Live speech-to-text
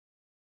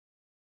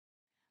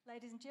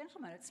Ladies and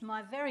gentlemen, it's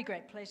my very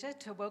great pleasure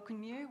to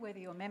welcome you, whether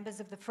you're members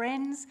of the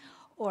Friends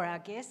or our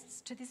guests,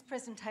 to this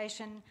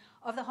presentation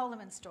of the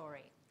Holyman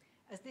story,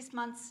 as this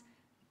month's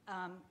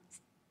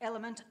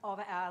element of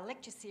our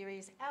lecture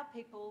series, Our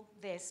People,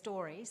 Their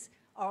Stories,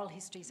 Oral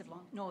Histories of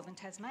Northern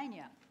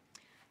Tasmania.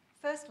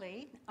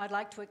 Firstly, I'd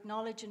like to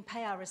acknowledge and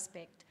pay our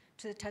respect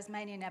to the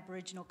Tasmanian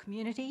Aboriginal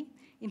community,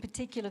 in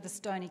particular the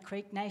Stony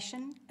Creek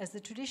Nation, as the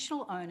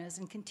traditional owners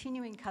and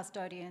continuing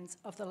custodians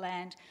of the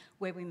land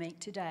where we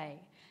meet today,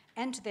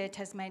 and to their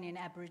Tasmanian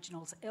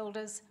Aboriginals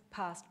elders,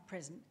 past,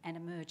 present and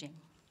emerging.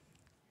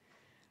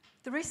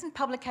 The recent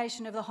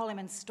publication of the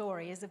Holyman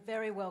story is a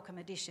very welcome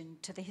addition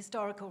to the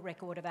historical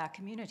record of our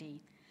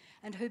community,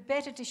 and who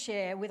better to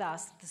share with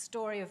us the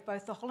story of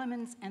both the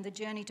Holymans and the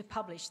journey to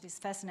publish this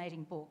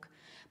fascinating book,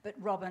 but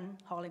Robin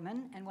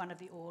Holyman and one of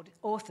the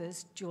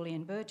authors,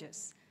 Julian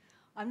Burgess.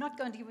 I'm not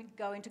going to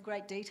go into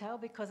great detail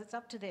because it's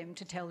up to them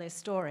to tell their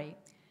story.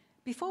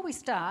 Before we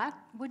start,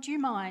 would you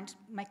mind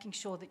making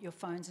sure that your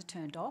phones are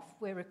turned off?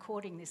 We're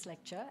recording this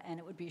lecture and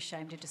it would be a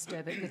shame to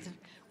disturb it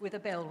with a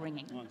bell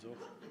ringing. Mine's off.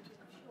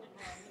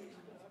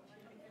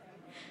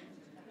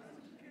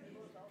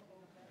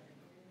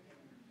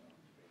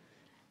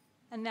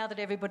 And now that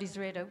everybody's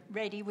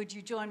ready, would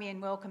you join me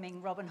in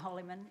welcoming Robin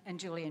Holyman and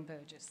Julian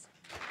Burgess?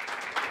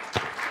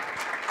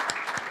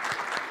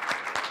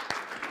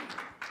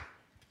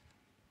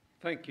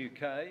 Thank you,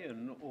 Kay,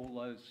 and all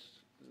those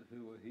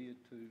who are here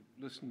to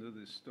listen to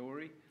this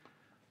story.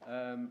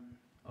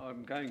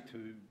 I'm going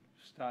to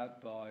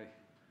start by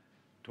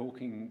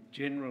talking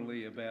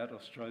generally about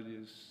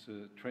Australia's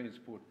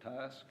transport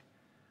task,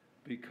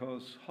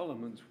 because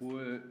Holymans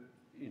were,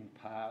 in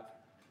part,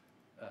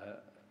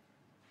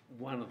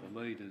 one of the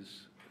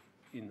leaders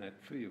in that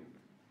field.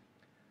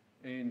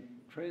 And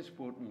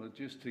transport and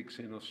logistics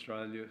in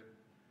Australia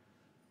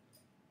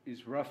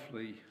is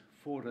roughly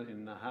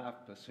 14.5%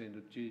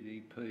 of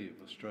GDP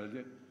of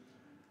Australia,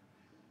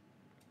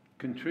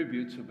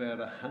 contributes about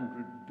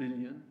 100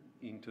 billion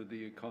into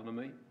the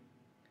economy.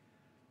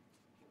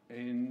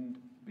 And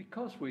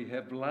because we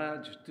have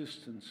large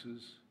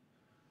distances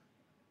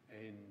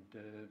and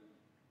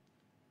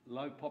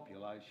low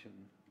population,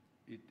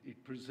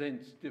 it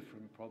presents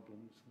different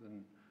problems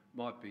than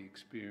might be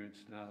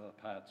experienced in other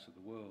parts of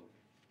the world.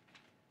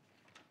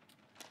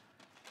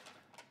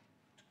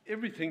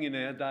 Everything in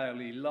our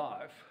daily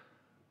life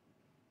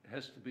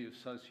has to be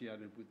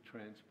associated with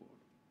transport.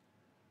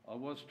 I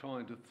was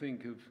trying to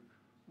think of,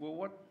 well,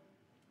 what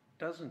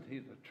doesn't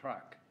hit a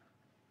truck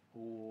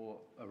or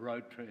a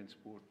road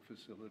transport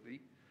facility?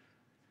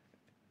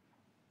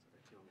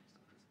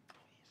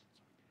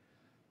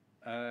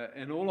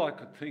 And all I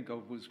could think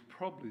of was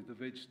probably the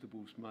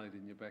vegetables made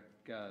in your back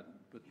garden,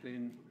 but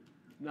then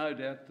no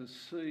doubt the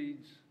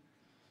seeds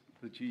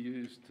that you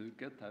use to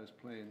get those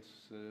plants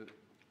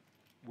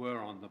were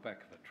on the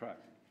back of a truck.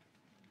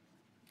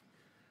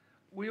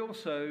 We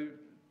also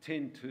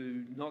tend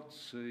to not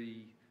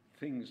see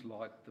things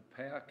like the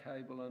power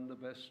cable under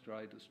Bass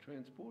Strait as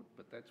transport,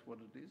 but that's what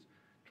it is,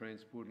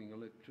 transporting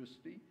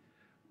electricity.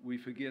 We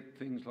forget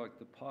things like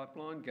the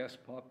pipeline, gas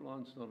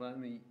pipelines, not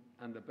only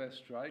under Bass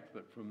Strait,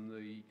 but from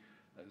the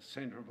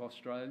centre of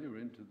Australia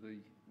into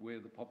where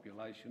the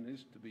population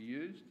is to be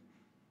used.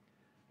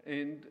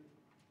 And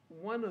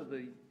one of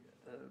the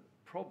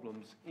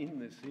problems in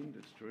this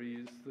industry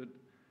is that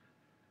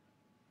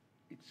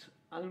it's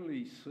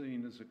only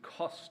seen as a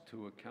cost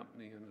to a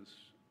company and as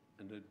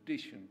an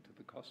addition to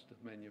the cost of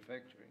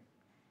manufacturing.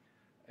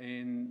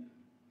 And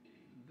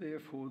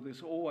therefore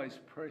there's always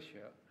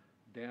pressure,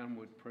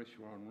 downward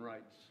pressure on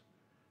rates,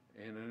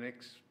 and an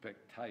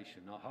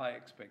expectation, a high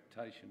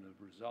expectation of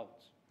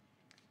results.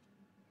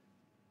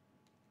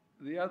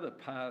 The other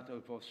part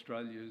of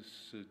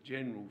Australia's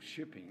general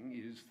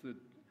shipping is that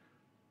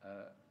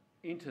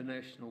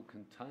international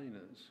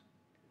containers,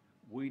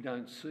 we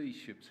don't see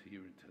ships here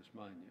in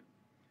Tasmania.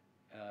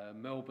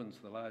 Melbourne's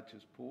the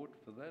largest port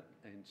for that,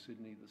 and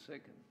Sydney the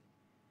second.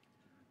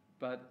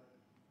 But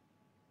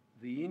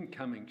the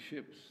incoming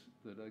ships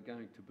that are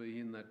going to be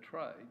in that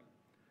trade,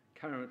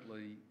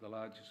 currently the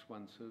largest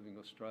ones serving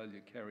Australia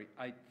carry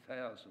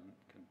 8,000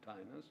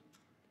 containers.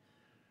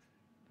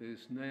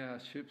 There's now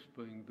ships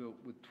being built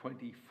with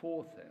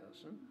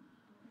 24,000.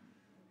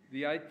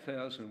 The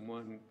 8,000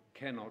 one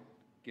cannot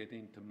get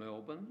into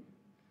Melbourne,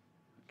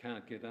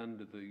 can't get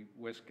under the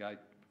Westgate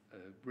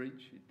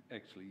Bridge. It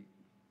actually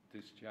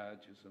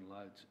discharges and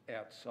loads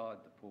outside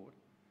the port.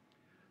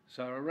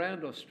 So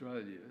around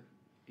Australia,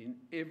 in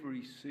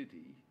every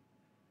city,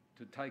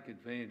 to take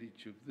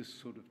advantage of this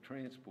sort of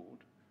transport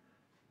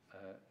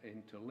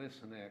and to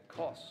lessen our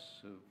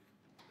costs of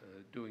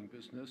doing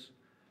business,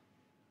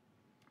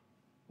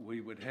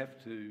 we would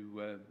have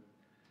to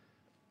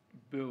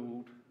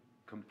build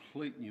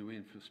complete new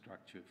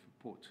infrastructure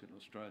for ports in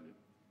Australia.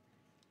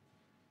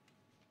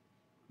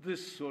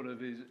 This sort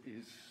of is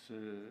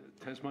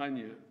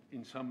Tasmania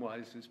in some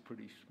ways is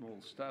pretty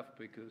small stuff,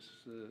 because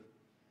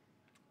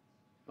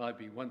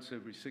maybe once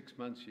every 6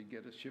 months you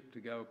get a ship to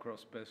go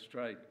across Bass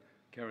Strait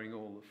carrying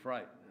all the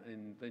freight,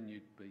 and then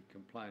you'd be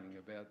complaining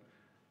about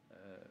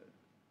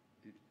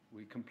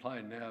We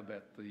complain now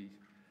about the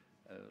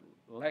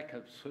lack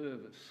of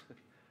service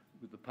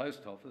with the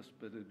post office,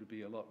 but it would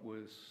be a lot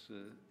worse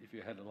if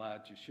you had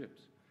larger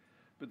ships.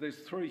 But there's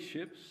 3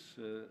 ships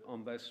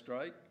on Bass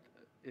Strait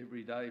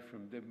every day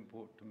from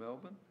Devonport to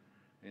Melbourne,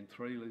 and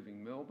 3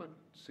 leaving Melbourne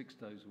 6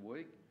 days a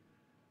week.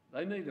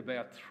 They need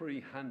about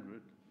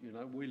 300. You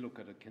know, we look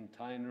at a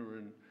container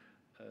and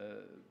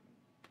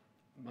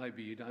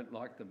maybe you don't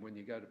like them when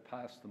you go to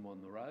pass them on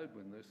the road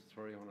when there's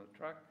 3 on a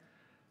truck.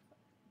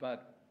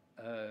 But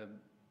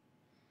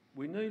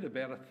we need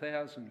about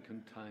 1,000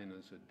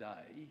 containers a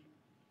day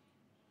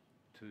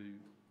to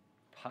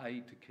pay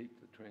to keep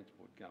the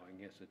transport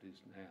going as it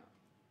is now.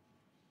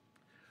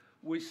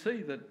 We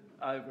see that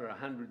over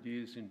 100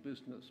 years in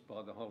business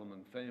by the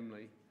Holyman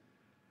family,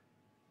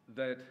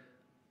 that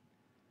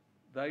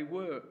they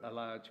were a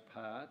large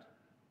part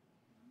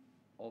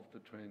of the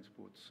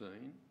transport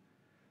scene.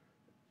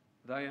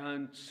 They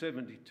owned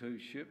 72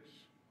 ships,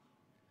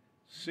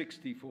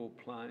 64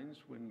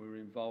 planes when we were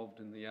involved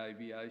in the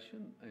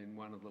aviation and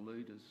one of the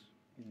leaders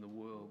in the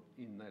world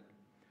in that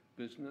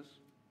business.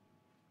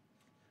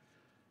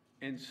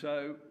 And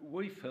so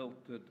we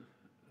felt that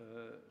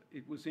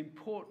it was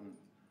important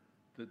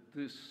that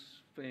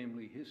this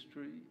family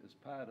history as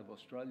part of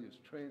Australia's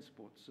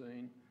transport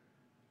scene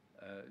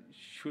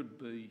should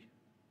be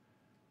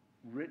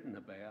written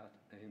about,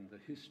 and the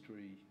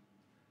history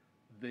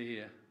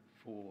there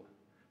for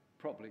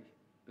probably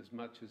as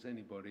much as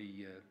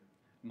anybody,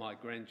 my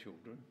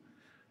grandchildren,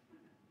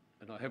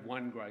 and I have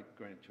one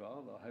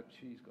great-grandchild, I hope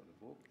she's got a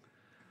book.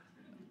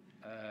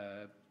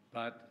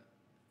 But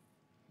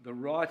the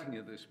writing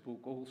of this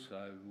book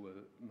also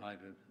made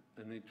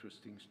an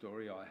interesting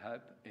story, I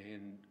hope,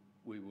 and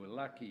we were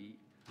lucky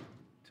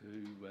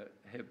to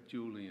have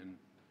Julian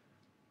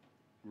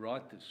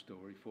write this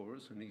story for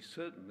us, and he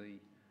certainly,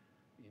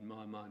 in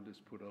my mind, has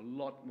put a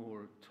lot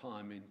more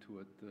time into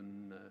it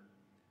than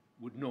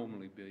would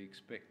normally be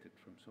expected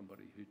from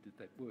somebody who did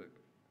that work.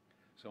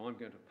 So I'm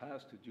going to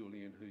pass to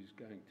Julian, who's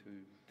going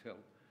to tell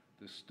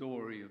the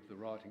story of the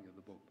writing of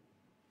the book.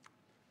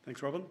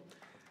 Thanks, Robin.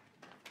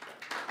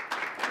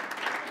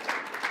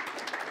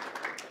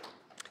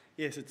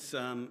 Yes, it's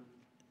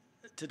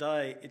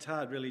today it's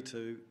hard really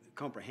to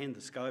comprehend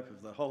the scope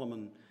of the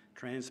Holyman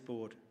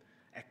transport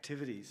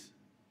activities.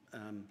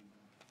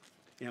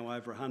 You know,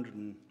 over 100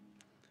 and,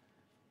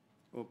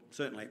 well,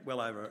 certainly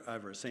well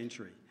over a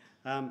century.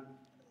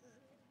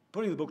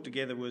 Putting the book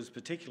together was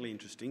particularly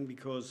interesting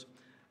because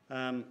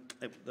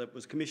it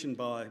was commissioned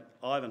by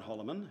Ivan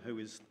Holyman, who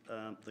is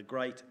the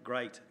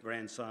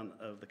great-great-grandson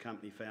of the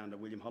company founder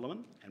William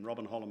Holyman, and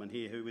Robin Holyman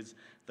here, who is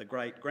the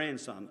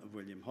great-grandson of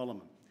William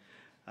Holyman.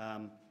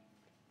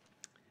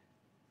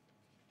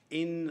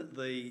 In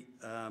the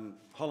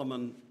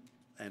Holyman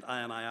and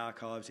A&A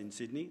archives in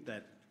Sydney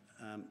that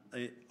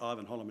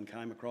Ivan Holyman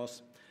came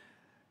across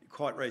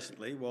quite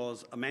recently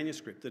was a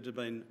manuscript that had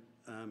been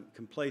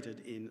completed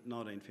in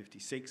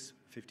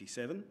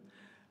 1956-57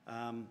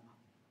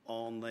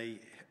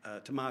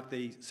 to mark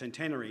the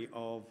centenary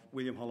of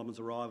William Holyman's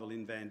arrival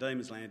in Van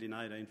Diemen's Land in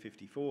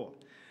 1854.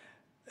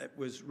 It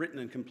was written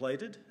and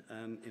completed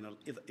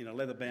in a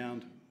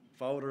leather-bound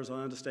folder, as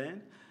I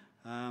understand,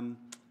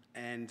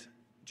 and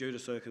due to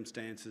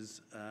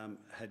circumstances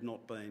had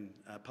not been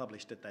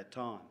published at that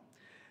time.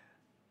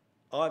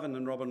 Ivan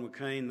and Robin were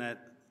keen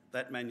that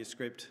that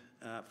manuscript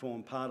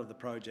formed part of the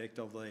project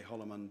of the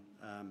Holyman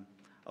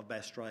of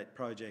Bass Strait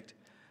project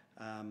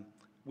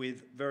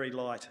with very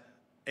light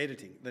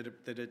editing, that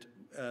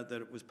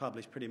it was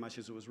published pretty much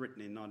as it was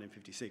written in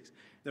 1956.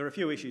 There are a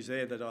few issues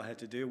there that I had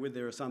to deal with.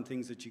 There are some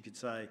things that you could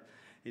say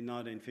in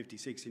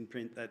 1956 in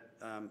print that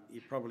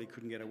you probably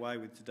couldn't get away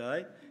with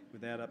today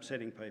without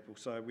upsetting people,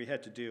 so we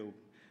had to deal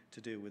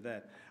with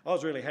that. I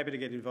was really happy to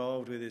get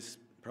involved with this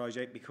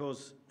project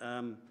because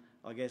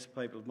I guess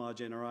people of my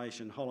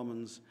generation,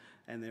 Holymans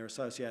and their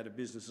associated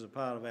businesses are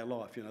part of our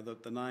life. You know,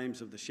 the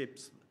names of the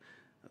ships,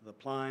 the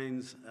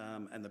planes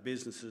and the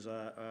businesses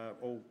are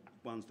all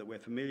ones that we're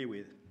familiar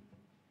with.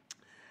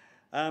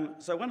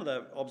 So one of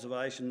the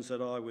observations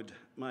that I would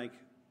make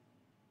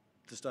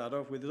to start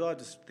off with is I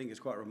just think it's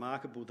quite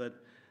remarkable that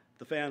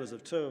the founders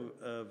of 2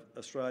 of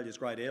Australia's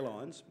great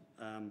airlines,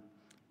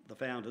 the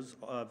founders,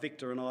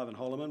 Victor and Ivan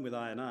Holyman with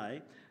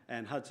A&A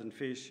and Hudson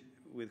Fysh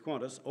with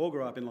Qantas, all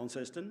grew up in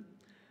Launceston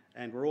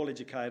and were all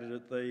educated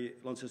at the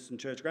Launceston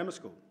Church Grammar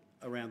School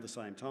around the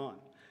same time.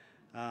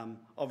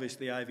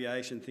 Obviously the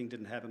aviation thing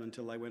didn't happen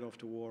until they went off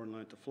to war and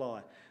learnt to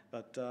fly,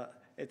 but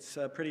it's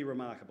pretty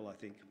remarkable, I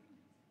think.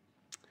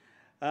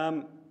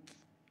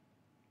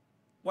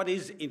 What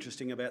is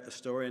interesting about the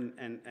story,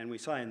 and we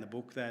say in the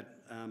book that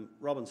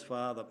Robin's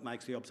father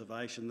makes the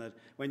observation that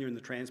when you're in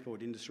the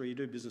transport industry, you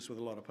do business with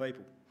a lot of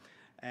people,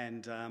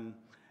 and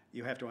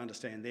you have to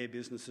understand their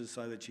businesses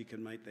so that you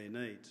can meet their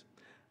needs,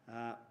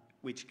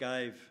 which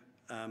gave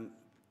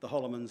the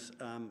Holymans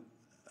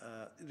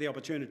the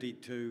opportunity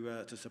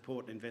to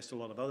support and invest a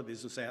lot of other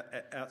business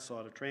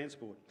outside of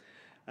transport.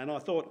 And I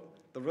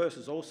thought the reverse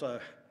is also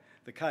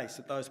the case,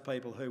 that those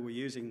people who were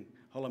using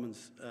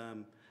Holyman's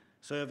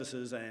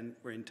services and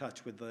were in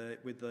touch with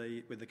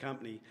the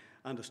company,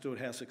 understood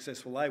how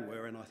successful they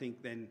were, and I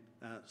think then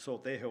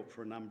sought their help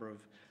for a number of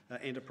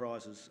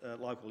enterprises,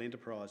 local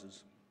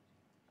enterprises.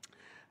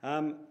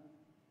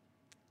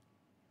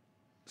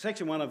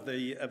 Section 1 of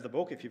the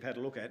book, if you've had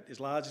a look at, is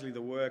largely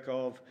the work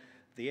of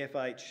the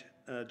F.H.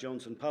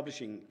 Johnson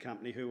Publishing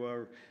Company, who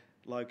were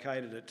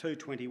located at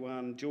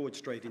 221 George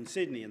Street in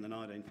Sydney in the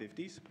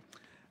 1950s.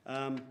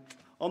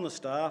 On the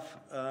staff,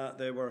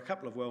 there were a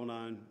couple of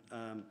well-known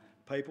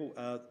people,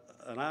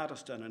 an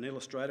artist and an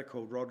illustrator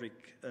called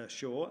Roderick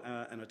Shaw,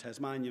 and a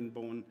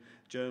Tasmanian-born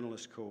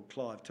journalist called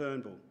Clive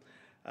Turnbull.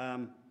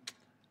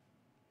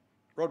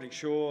 Roderick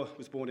Shaw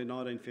was born in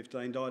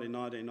 1915, died in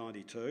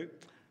 1992,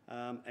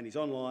 and his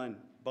online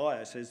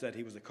bio says that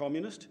he was a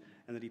communist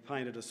and that he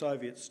painted a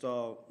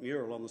Soviet-style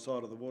mural on the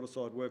side of the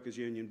Waterside Workers'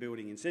 Union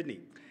building in Sydney.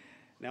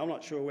 Now, I'm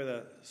not sure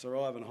whether Sir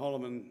Ivan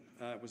Holyman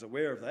was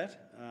aware of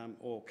that,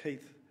 or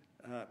Keith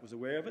was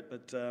aware of it,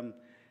 but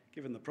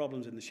given the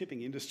problems in the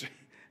shipping industry,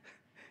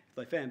 if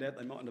they found out,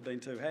 they mightn't have been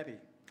too happy.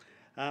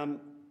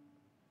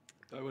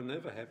 They were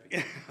never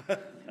happy.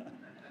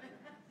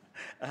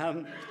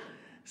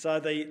 So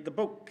the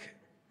book,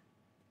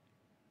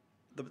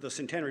 the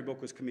centenary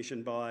book, was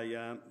commissioned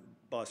by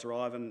Sir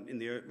Ivan in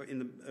the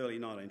early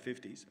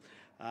 1950s,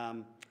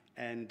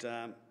 and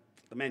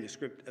the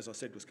manuscript, as I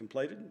said, was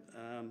completed,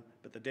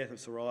 but the death of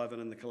Sir Ivan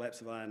and the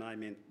collapse of A&A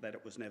meant that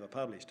it was never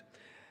published.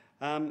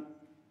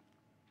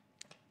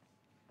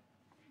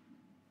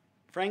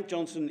 Frank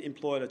Johnson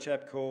employed a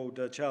chap called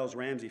Charles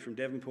Ramsay from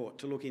Devonport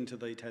to look into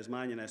the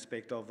Tasmanian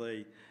aspect of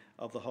the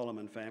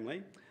Holyman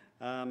family.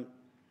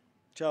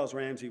 Charles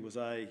Ramsay was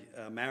a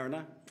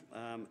mariner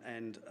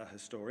and a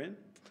historian,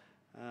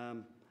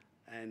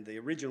 and the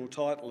original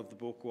title of the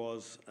book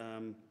was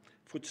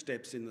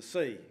Footsteps in the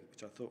Sea,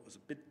 which I thought was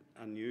a bit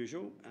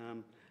unusual,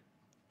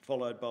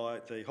 followed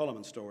by the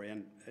Holyman story,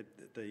 and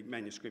the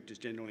manuscript is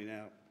generally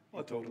now...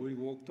 I thought we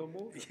walked on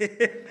water.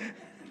 Yeah.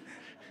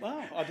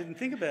 Wow, I didn't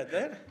think about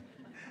that.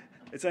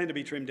 It seemed to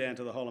be trimmed down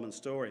to the Holyman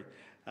story.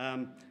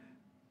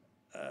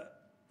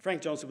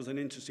 Frank Johnson was an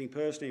interesting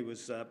person. He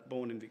was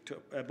born in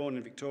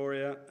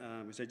Victoria,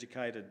 was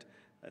educated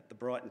at the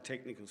Brighton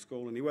Technical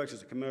School, and he worked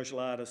as a commercial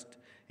artist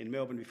in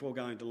Melbourne before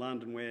going to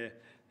London, where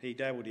he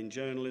dabbled in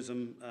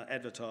journalism,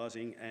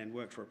 advertising, and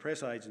worked for a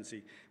press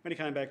agency. When he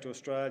came back to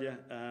Australia,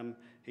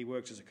 he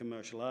worked as a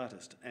commercial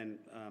artist, and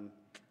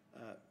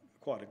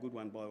quite a good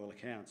one by all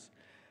accounts.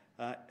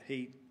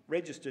 He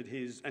registered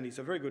and he's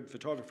a very good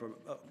photographer,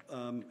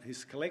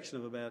 his collection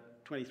of about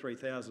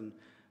 23,000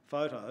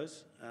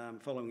 photos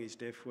following his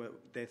death were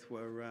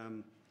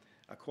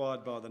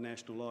acquired by the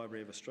National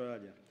Library of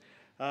Australia.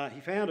 He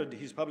founded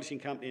his publishing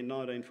company in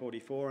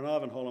 1944, and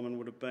Ivan Holyman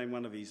would have been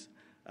one of his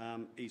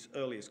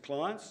earliest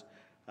clients.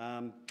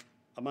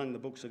 Among the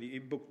books that he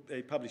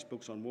published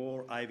books on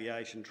war,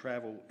 aviation,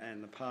 travel,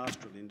 and the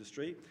pastoral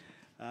industry.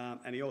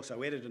 And he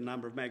also edited a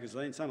number of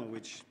magazines, some of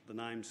which the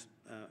names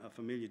are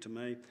familiar to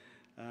me.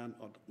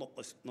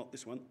 Not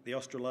this one. The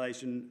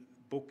Australasian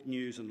Book,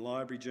 News and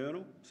Library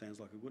Journal, sounds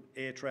like a good.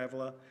 Air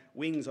Traveller.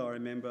 Wings, I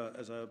remember,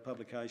 as a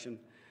publication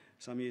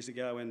some years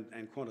ago, and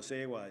Qantas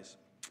Airways.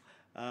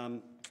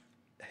 In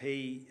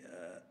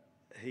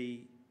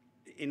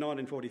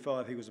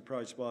 1945, he was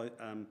approached by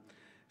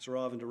Sir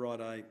Ivan to write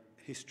a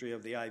history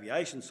of the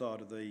aviation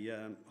side of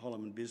the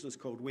Holyman business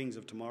called Wings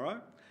of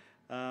Tomorrow.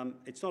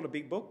 It's not a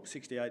big book,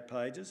 68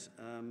 pages,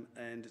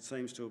 and it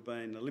seems to have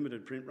been a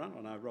limited print run.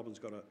 I know Robin's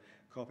got a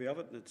copy of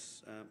it, and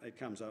it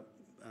comes up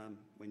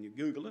when you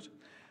Google it.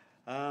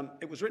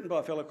 It was written by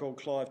a fellow called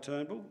Clive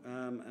Turnbull,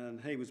 and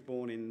he was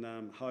born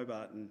in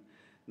Hobart in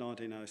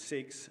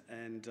 1906,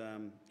 and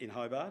in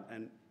Hobart,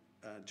 and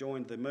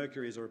joined the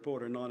Mercury as a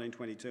reporter in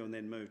 1922, and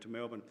then moved to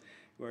Melbourne,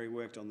 where he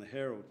worked on the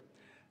Herald.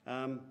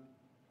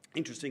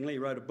 Interestingly, he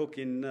wrote a book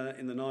in the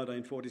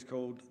 1940s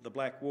called The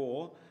Black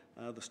War,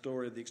 the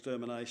story of the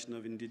extermination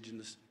of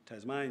Indigenous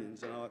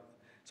Tasmanians, and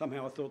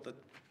somehow I thought that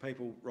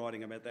people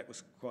writing about that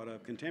was quite a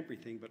contemporary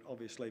thing, but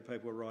obviously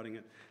people were writing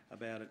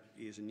about it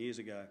years and years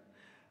ago.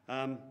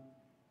 One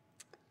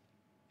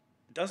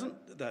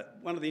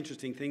of the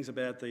interesting things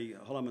about the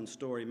Holyman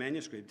story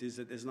manuscript is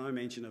that there's no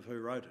mention of who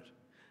wrote it,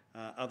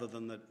 other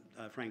than that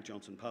Frank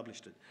Johnson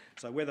published it.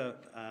 So whether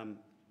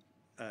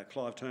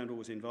Clive Turnbull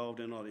was involved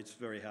or not, it's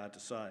very hard to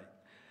say.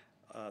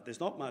 There's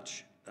not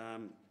much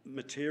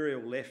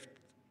material left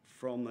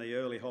from the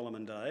early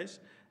Holyman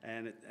days,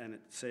 and it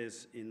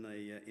says in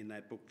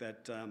that book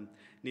that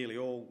nearly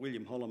all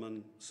William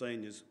Holyman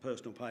Sr.'s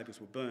personal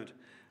papers were burnt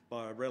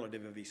by a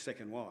relative of his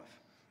second wife,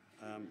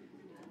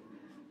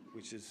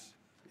 which is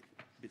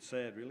a bit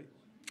sad, really.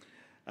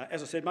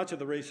 As I said, much of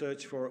the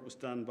research for it was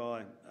done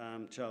by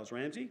Charles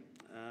Ramsay,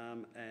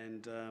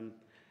 and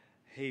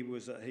he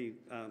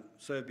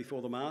served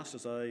before the mast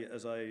as a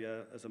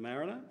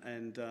mariner,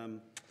 and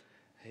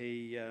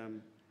he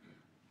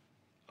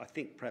I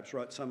think perhaps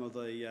wrote some of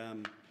the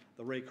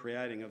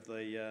recreating of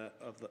the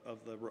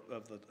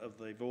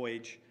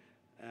voyage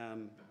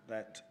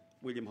that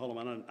William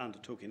Holyman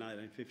undertook in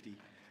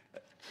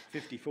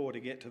 1854 to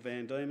get to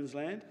Van Diemen's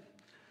Land.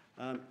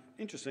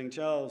 Interesting,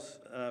 Charles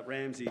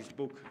Ramsey's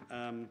book,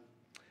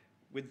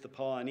 With the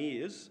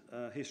Pioneers,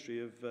 History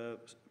of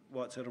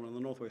White Settlement on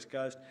the North West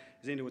Coast,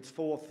 is into its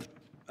fourth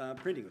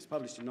printing. It was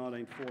published in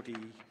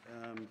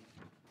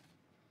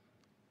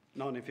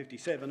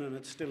 1957, and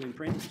it's still in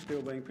print,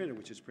 still being printed,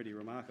 which is pretty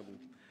remarkable.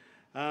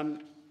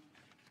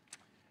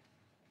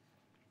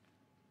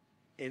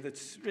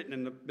 It's written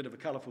in a bit of a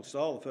colourful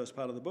style, the first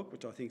part of the book,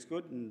 which I think is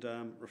good and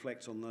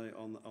reflects on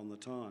the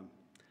time.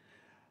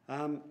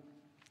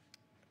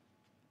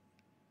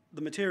 The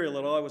material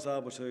that I was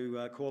able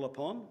to call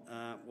upon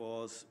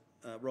was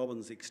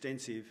Robin's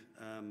extensive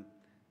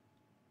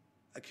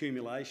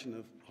accumulation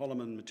of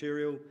Holyman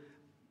material,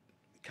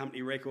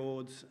 company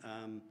records,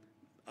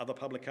 other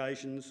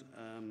publications.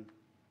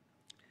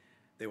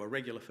 There were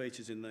regular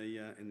features in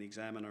the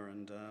Examiner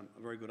and a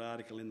very good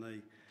article in the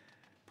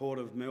Port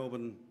of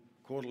Melbourne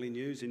Quarterly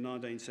News in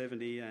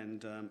 1970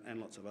 and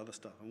lots of other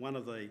stuff. And one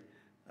of the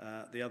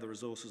other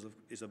resources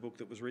is a book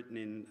that was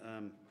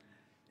written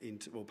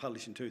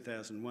published in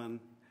 2001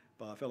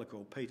 by a fellow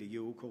called Peter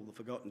Yule, called The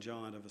Forgotten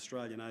Giant of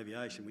Australian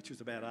Aviation, which was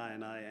about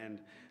ANA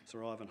and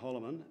Sir Ivan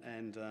Holyman,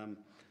 and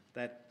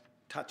that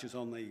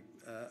only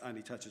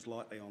touches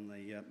lightly on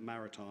the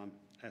maritime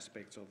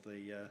aspects of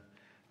the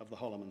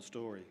Holyman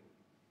story.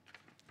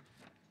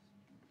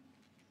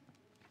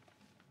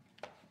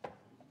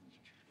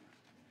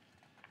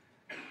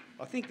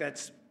 I think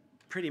that's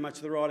pretty much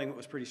the writing. That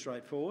was pretty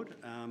straightforward,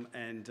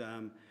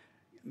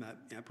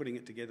 putting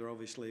it together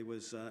obviously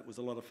was a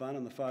lot of fun.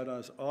 And the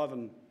photos,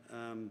 Ivan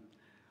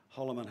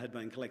Holyman had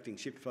been collecting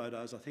ship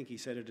photos. I think he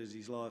set it as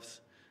his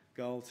life's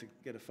goal to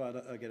get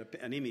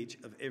an image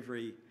of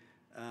every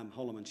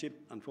Holyman ship.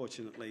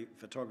 Unfortunately,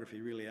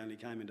 photography really only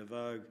came into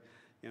vogue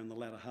in the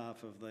latter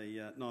half of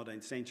the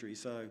 19th century.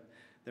 So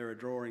there are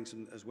drawings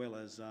as well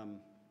as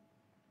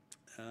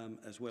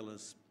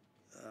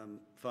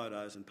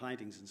photos and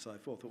paintings and so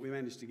forth. But we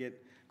managed to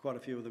get quite a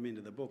few of them into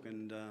the book,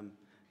 and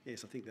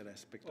yes, I think that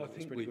aspect of it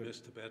was pretty good. I think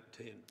we missed about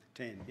 10.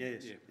 10,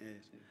 yes, yeah.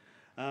 Yes.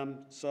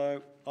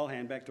 So I'll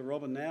hand back to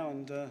Robin now,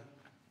 and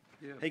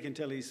he can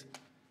tell his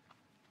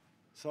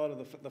side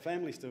of the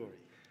family story.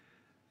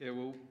 Yeah,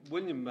 well,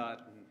 William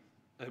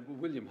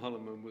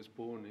Holyman was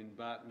born in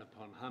Barton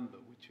upon Humber,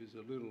 which is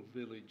a little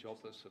village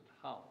opposite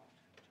Hull.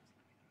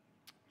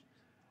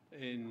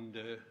 And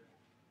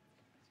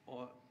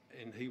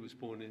he was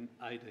born in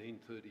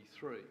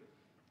 1833.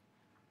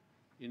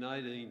 In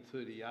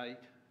 1838,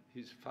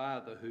 his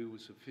father, who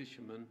was a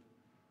fisherman,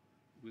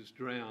 was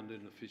drowned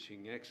in a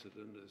fishing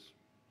accident, as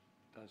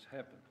does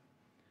happen.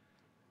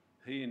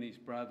 He and his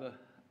brother,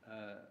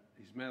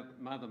 his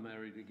mother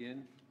married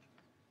again,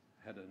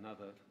 had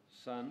another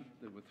son.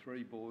 There were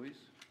 3 boys,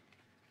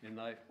 and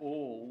they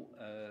all,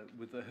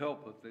 with the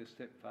help of their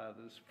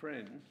stepfather's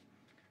friend,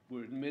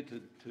 were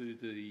admitted to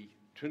the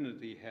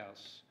Trinity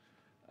House,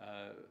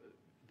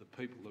 the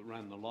people that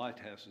run the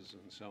lighthouses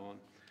and so on,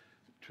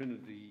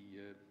 Trinity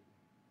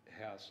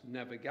House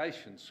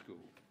Navigation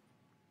School.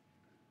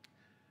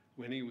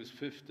 When he was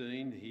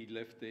 15, he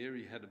left there.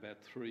 He had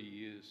about 3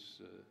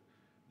 years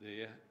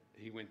there.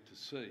 He went to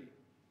sea,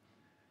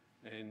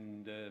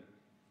 and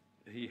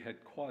he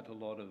had quite a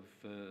lot of,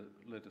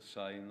 let us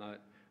say,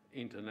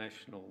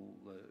 international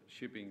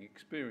shipping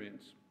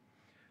experience.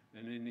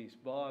 And in his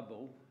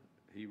Bible,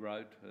 he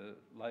wrote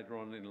later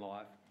on in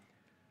life,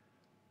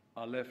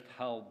 "I left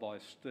Hull by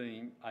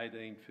steam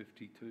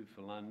 1852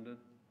 for London,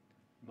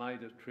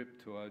 made a trip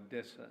to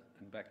Odessa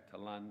and back to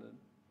London,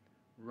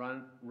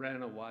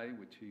 ran away,"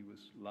 which he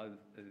was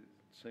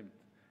seemed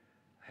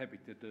happy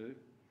to do,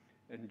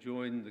 and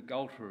joined the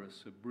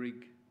Gulterus, a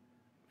brig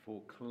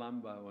for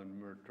Colombo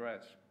and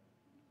Madras.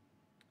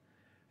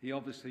 He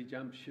obviously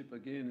jumped ship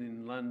again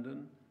in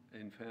London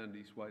and found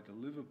his way to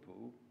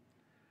Liverpool,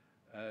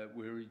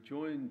 where he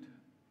joined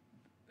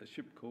a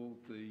ship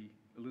called the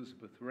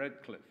Elizabeth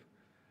Radcliffe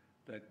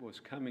that was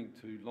coming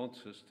to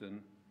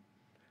Launceston,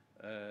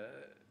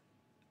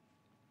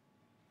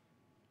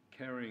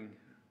 carrying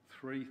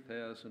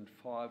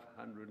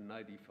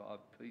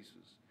 3,585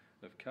 pieces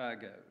of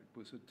cargo. It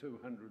was a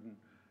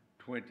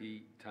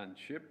 220-tonne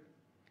ship.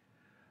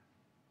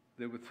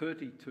 There were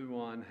 32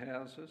 iron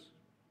houses,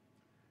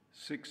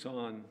 6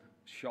 iron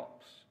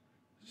shops,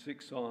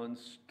 6 iron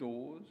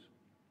stores,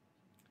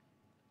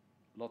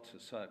 lots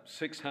of soap,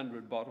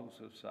 600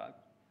 bottles of soap,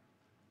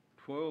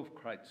 12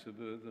 crates of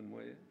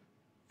earthenware,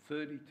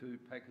 32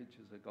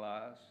 packages of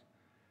glass,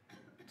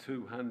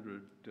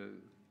 200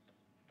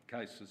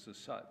 cases of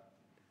soap.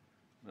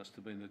 Must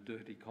have been a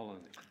dirty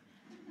colony.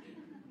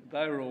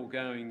 They were all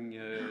going,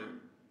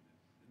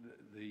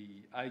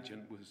 the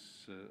agent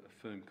was a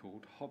firm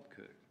called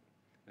Hobkirk,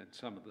 and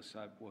some of the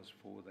soap was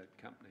for that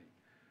company.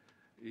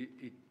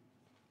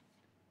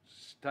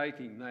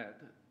 Stating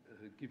that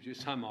gives you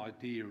some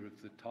idea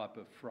of the type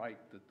of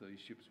freight that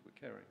these ships were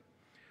carrying.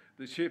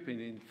 The ship,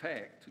 in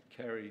fact,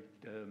 carried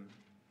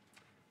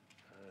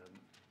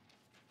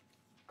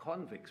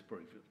convicts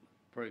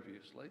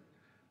previously.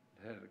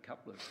 It had a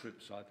couple of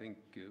trips, I think,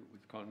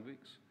 with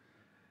convicts.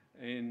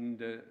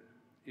 And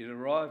it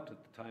arrived at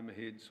the Tamer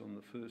Heads on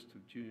the 1st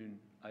of June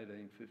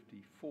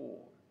 1854.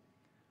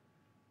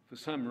 For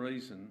some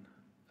reason,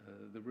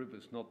 the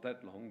river's not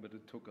that long, but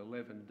it took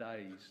 11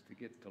 days to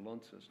get to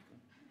Launceston.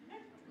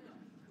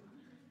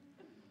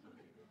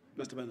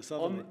 Must have been a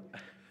southerly.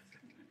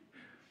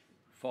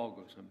 Fog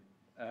or something.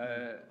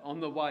 On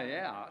the way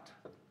out,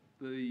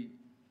 the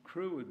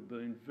crew had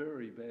been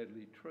very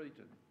badly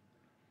treated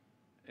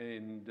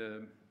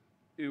and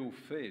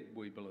ill-fed,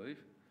 we believe.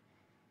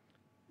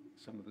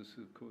 Some of this,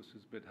 of course,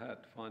 is a bit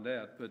hard to find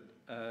out, but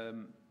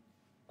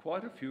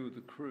quite a few of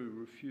the crew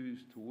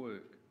refused to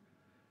work,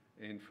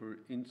 and for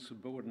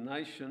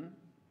insubordination,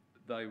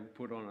 they were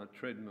put on a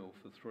treadmill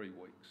for 3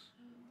 weeks.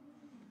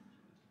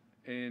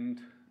 And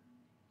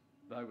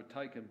they were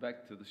taken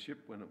back to the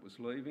ship when it was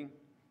leaving.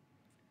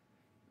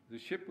 The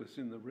ship was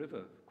in the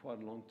river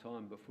quite a long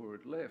time before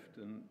it left,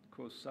 and of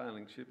course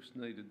sailing ships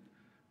needed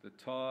the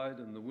tide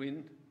and the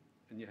wind,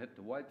 and you had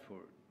to wait for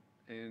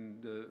it.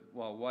 And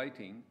while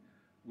waiting,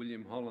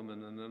 William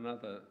Holyman and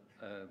another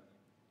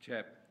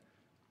chap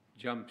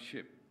jumped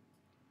ship.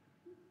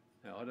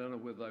 Now, I don't know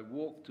whether they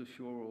walked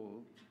ashore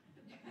or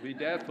be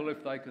doubtful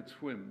if they could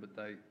swim, but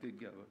they did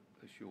go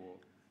ashore.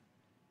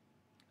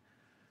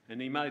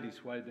 And he made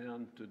his way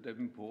down to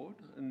Devonport,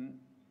 and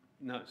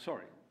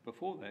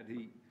before that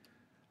he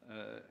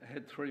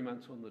had 3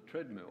 months on the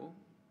treadmill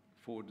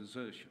for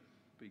desertion,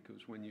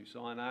 because when you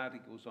sign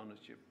articles on a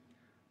ship,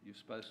 you're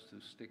supposed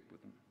to stick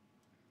with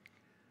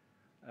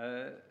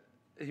them.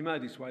 He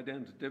made his way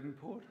down to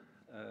Devonport,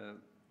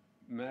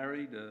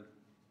 married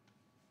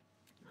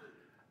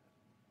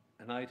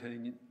an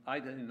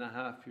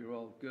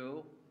 18-and-a-half-year-old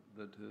girl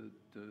that had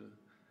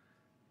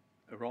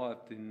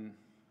arrived in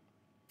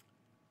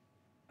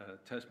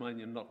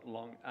Tasmania not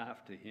long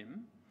after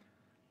him,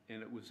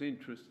 and it was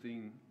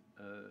interesting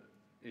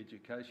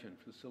education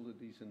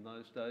facilities in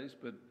those days,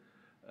 but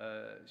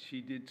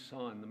she did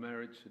sign the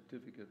marriage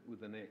certificate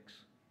with an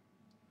X.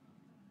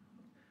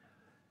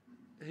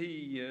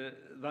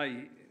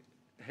 They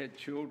had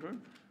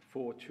children,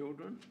 4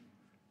 children.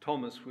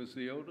 Thomas was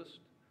the eldest,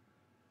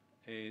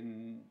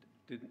 and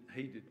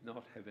he did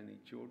not have any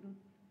children.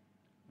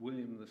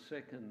 William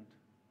II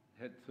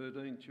had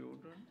 13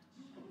 children.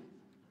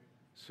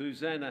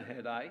 Susanna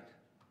had 8,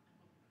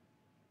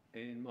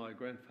 and my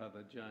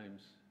grandfather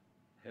James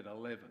had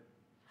 11.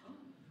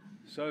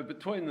 So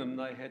between them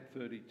they had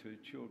 32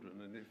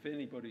 children, and if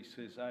anybody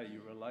says, "Are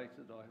you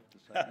related?" I have to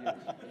say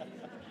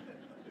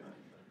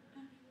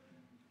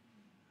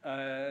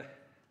yes.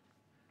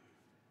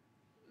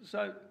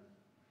 So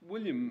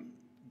William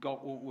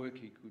got what work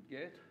he could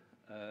get.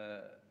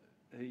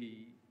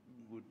 He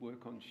would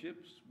work on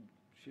ships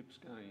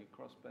going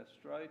across Bass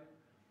Strait,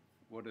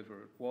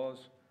 whatever it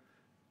was,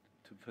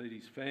 to feed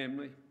his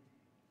family.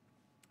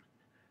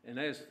 And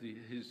as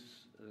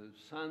his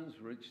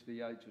sons reached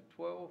the age of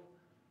 12,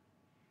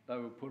 they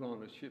were put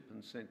on a ship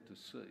and sent to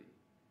sea.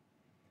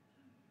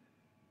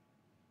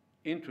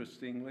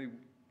 Interestingly,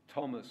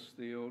 Thomas,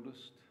 the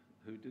eldest,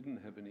 who didn't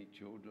have any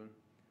children,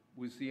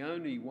 was the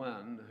only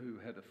one who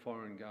had a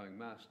foreign-going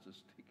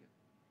master's ticket.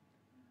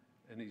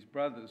 And his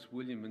brothers,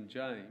 William and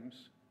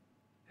James,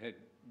 had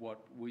what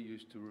we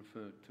used to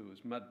refer to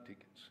as mud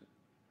tickets.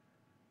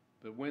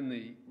 But when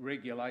the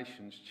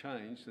regulations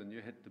changed and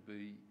you had to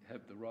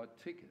have the right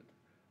ticket,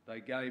 they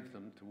gave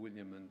them to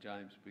William and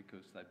James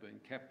because they'd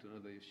been captain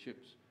of their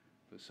ships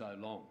for so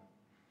long.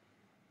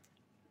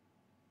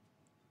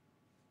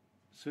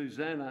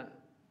 Susanna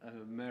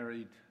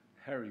married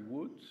Harry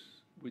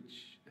Woods,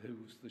 who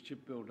was the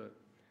shipbuilder,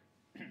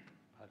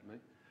 pardon me,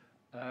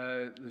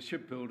 the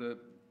shipbuilder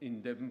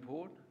in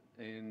Devonport,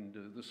 and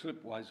the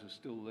slipways are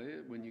still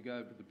there when you go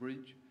over the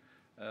bridge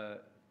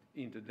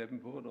into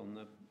Devonport on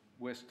the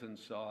western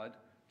side,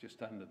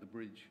 just under the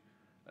bridge,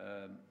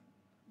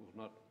 well,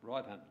 not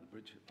right under the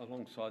bridge,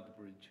 alongside the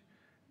bridge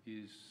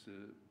is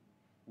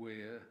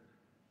where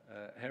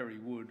Harry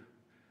Wood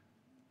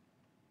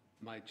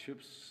made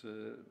ships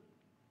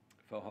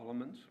for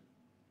Holyman's,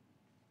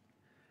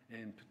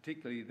 and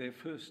particularly their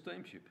first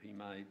steamship he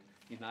made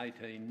in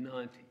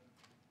 1890.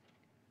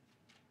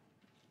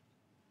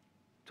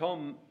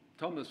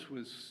 Thomas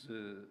was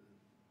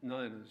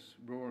known as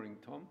Roaring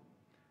Tom,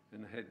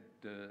 and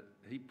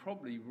he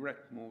probably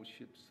wrecked more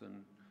ships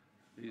than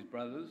his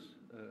brothers.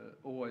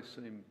 Always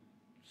seemed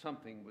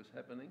something was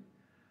happening.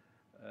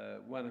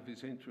 One of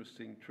his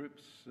interesting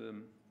trips,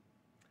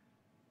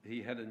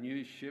 he had a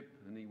new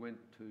ship and he went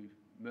to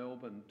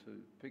Melbourne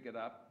to pick it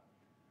up.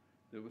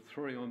 There were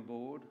 3 on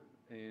board,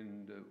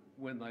 and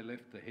when they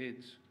left the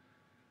heads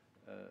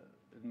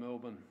at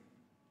Melbourne,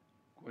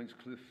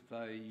 Queenscliff,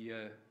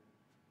 they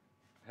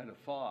had a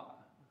fire.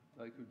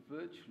 They could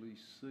virtually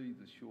see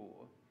the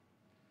shore,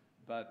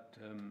 but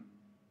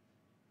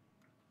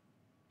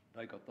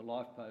they got the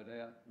lifeboat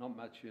out, not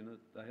much in it.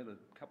 They had a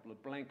couple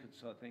of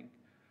blankets, I think,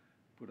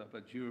 put up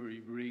a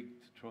jury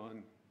rig to try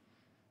and...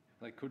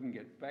 They couldn't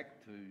get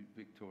back to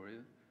Victoria,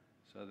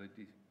 so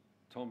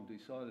Tom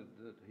decided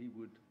that he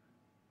would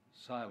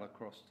sail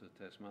across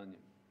to Tasmania.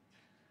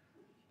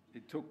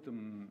 It took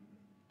them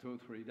 2 or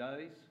 3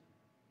 days,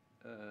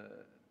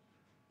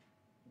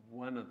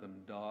 one of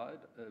them died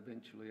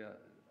eventually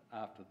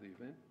after the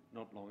event,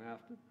 not long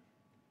after,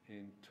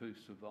 and 2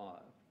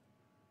 survived.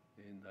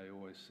 And they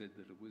always said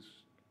that it was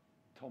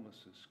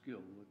Thomas's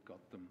skill that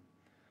got them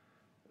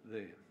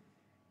there.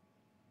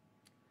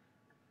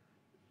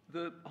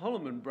 The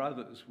Holyman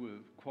brothers were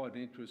quite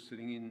interested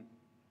in,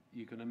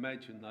 you can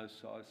imagine those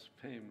size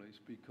families,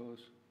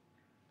 because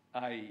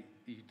A,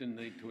 you didn't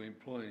need to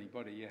employ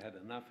anybody, you had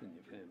enough in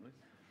your family.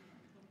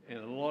 And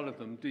a lot of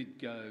them did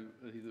go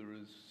either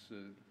as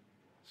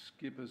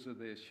skippers of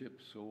their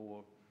ships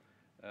or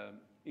a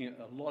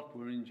lot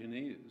were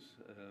engineers.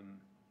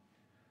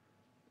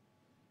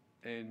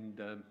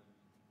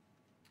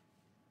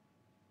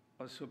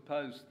 I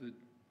suppose that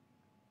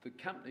the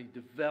company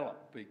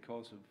developed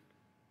because of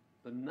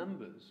the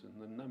numbers and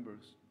the number of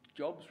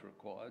jobs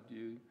required.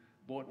 You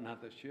bought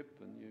another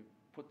ship and you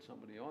put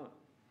somebody on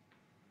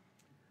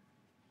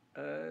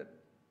it.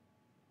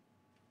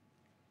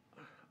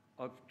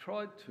 I've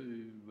tried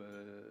to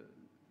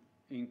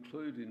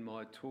include in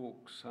my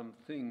talk some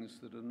things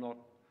that are not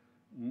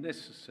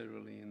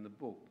necessarily in the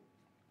book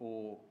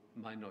or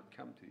may not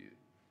come to you.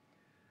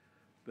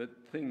 But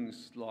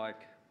things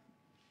like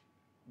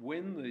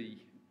when the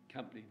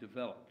company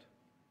developed,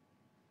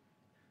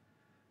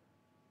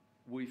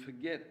 we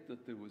forget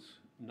that there was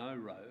no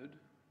road,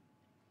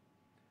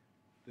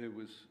 there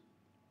was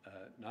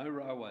no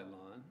railway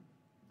line,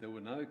 there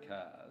were no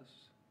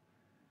cars,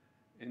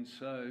 and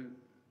so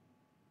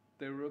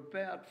there were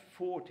about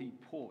 40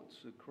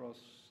 ports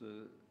across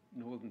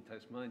northern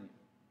Tasmania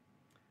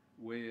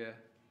where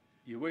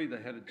you either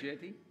had a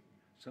jetty,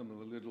 some of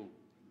the little,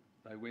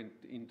 they went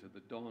into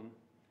the Don,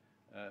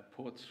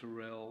 Port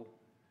Sorell,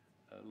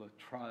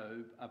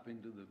 Latrobe, up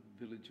into the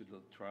village of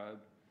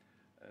Latrobe.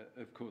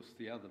 Of course,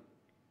 the other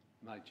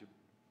major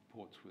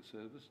ports were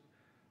serviced,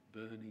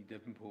 Burnie,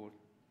 Devonport,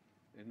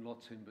 and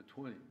lots in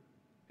between.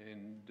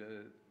 And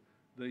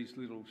these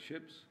little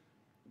ships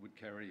would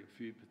carry a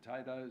few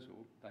potatoes,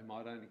 or they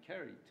might only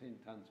carry 10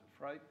 tonnes of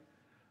freight.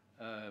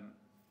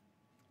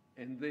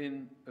 And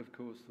then, of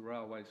course, the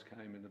railways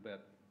came in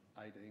about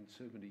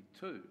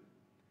 1872,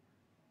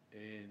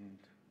 and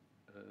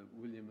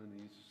William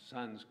and his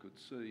sons could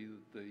see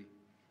that the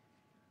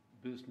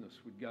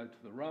business would go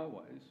to the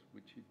railways,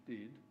 which it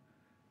did.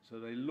 So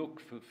they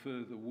looked for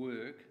further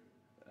work.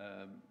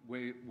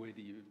 Where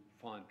do you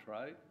find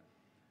trade?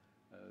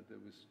 There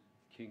was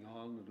King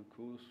Island, of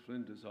course,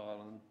 Flinders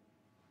Island,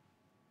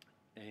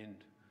 and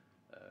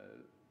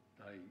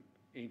they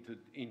entered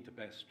into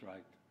Bass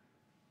Strait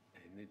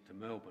and into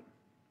Melbourne.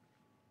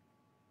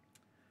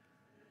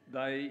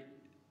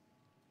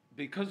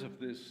 Because of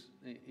this,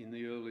 in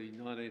the early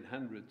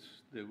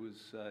 1900s, there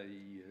was a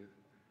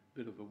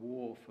bit of a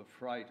war for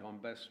freight on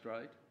Bass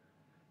Strait,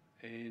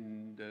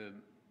 and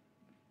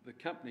the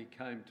company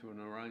came to an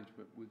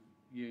arrangement with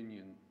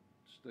Union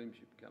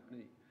Steamship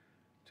Company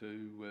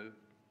to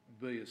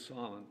be a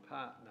silent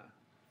partner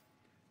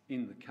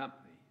in the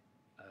company,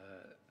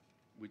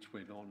 which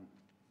went on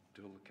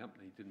till the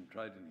company didn't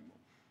trade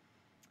anymore.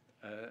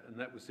 And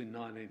that was in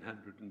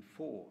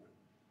 1904.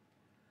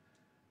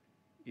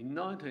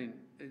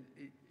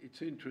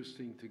 It's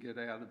interesting to get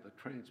out of the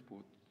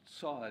transport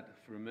side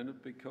for a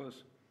minute,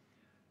 because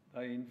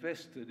they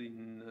invested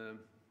in,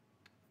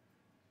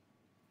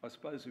 I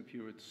suppose if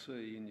you're at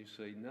sea and you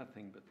see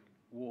nothing but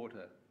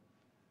water,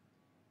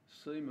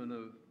 seamen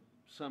are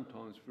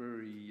sometimes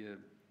very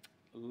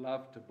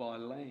love to buy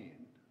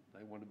land.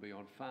 They want to be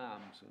on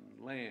farms and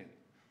land.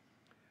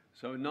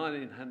 So in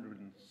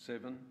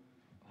 1907,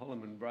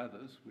 Holyman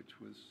Brothers,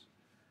 which was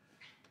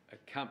a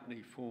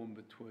company formed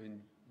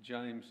between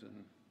James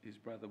and his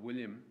brother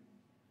William,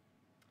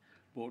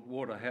 bought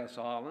Waterhouse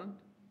Island,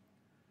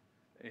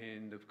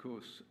 and of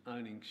course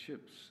owning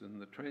ships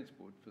and the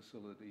transport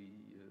facility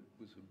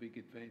was a big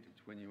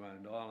advantage when you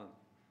owned Ireland.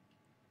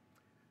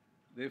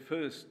 Their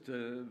first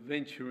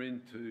venture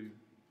into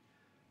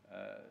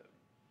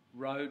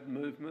road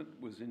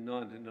movement was in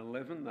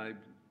 1911. They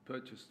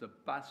purchased a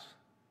bus.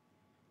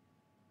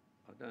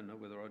 I don't know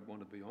whether I'd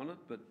want to be on it,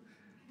 but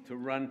to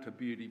run to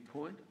Beauty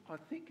Point. I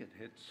think it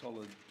had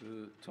solid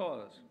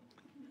tyres.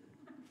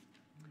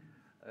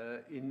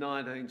 In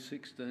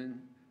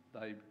 1916,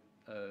 they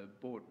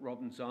bought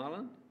Robbins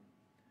Island,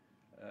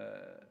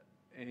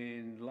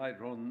 and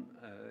later on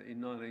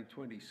in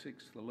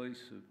 1926, the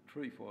lease of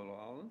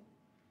Trefoil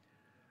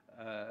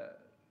Island.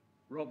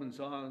 Robbins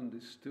Island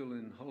is still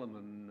in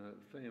Holyman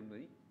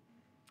family.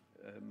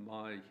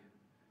 My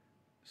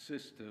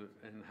sister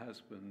and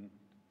husband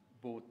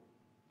bought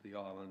the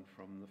island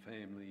from the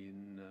family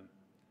in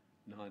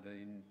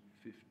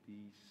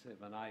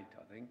 1957-8, I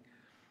think.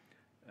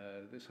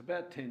 There's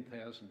about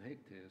 10,000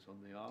 hectares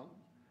on the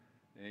island,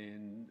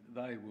 and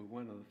they were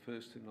one of the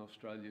first in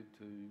Australia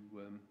to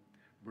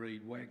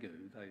breed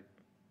Wagyu. They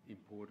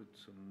imported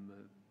some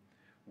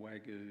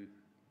Wagyu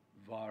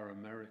via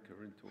America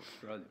into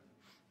Australia.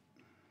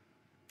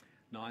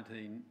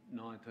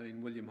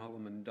 1919, William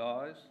Holyman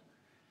dies.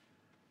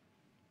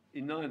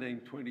 in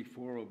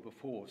 1924 or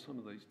before, some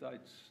of these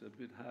dates are a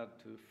bit hard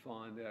to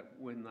find out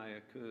when they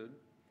occurred,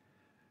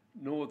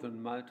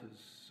 Northern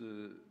Motors,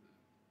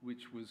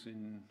 which was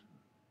in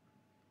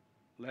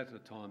latter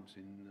times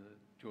in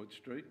George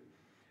Street,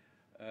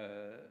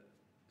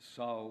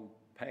 sold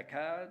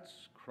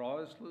Packards,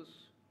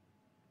 Chryslers,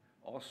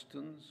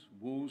 Austins,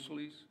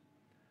 Wolseleys.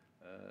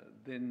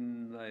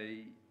 Then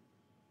they,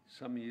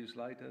 some years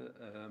later,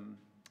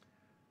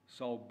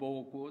 sold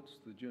Borgward's,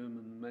 the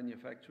German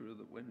manufacturer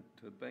that went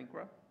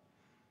bankrupt.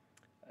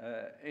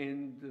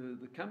 And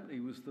the company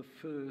was the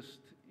first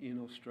in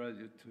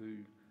Australia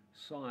to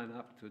sign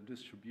up to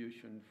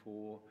distribution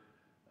for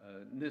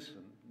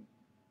Nissan.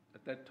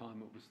 At that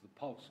time it was the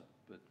Pulsar,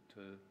 but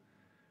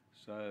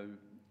so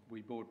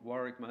we bought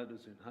Warwick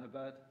Motors in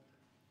Hobart,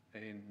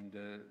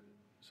 and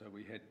so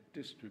we had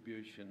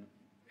distribution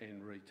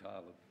and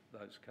retail of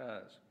those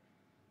cars.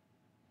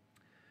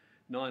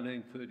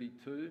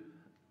 1932,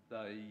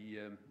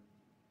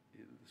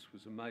 this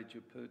was a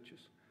major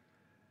purchase.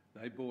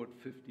 They bought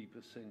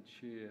 50%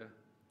 share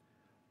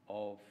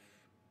of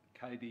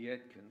K.D.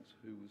 Atkins,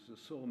 who was a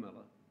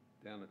sawmiller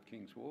down at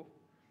King's Wharf,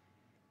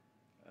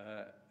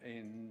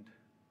 and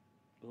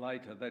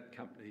later that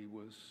company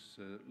was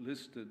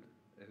listed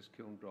as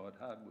Kiln-Dried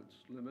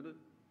Hardwoods Limited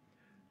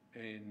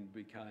and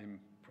became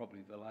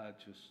probably the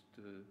largest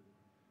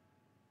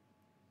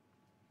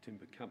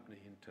timber company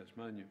in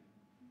Tasmania.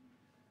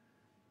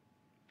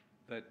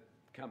 That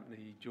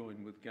company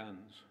joined with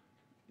Guns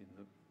in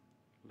the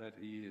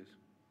latter years.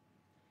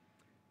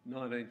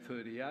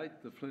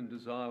 1938, the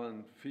Flinders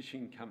Island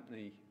Fishing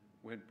Company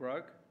went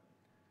broke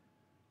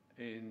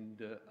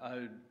and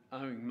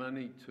owing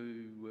money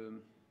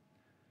to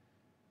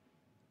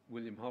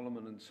William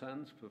Holyman and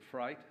Sons for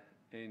freight,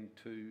 and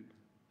to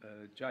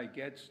J.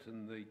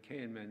 Gadsden, the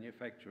can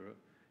manufacturer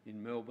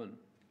in Melbourne,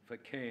 for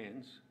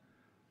cans.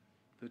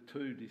 The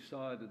two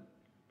decided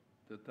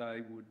that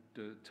they would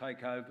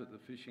take over the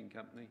fishing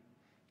company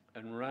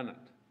and run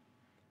it.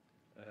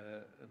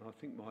 And I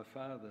think my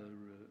father,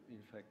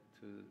 in fact,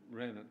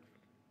 ran it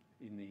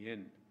in the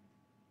end.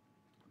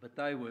 But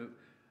they were,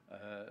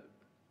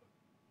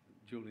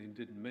 Julian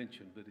didn't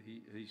mention, but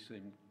he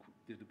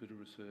did a bit of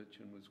research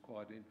and was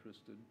quite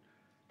interested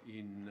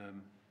in the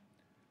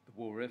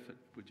war effort.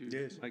 Would you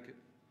make it?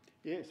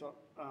 Yes, I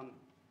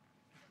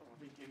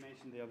think you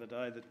mentioned the other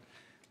day that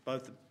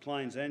both the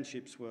planes and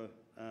ships were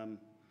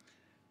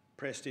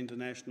pressed into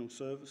national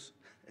service,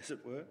 as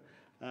it were,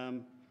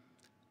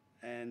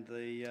 and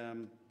the...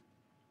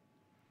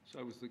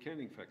 so was the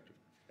canning factory.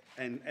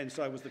 And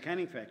so was the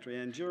canning factory.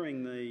 And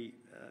during the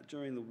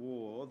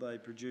war, they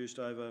produced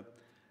over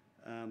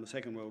the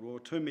Second World War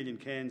 2 million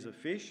cans of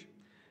fish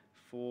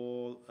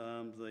for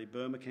the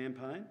Burma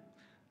campaign,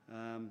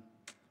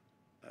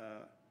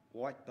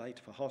 whitebait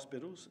for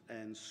hospitals,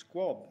 and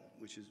squab,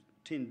 which is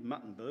tinned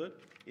mutton bird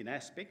in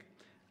aspic,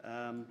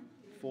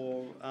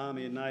 for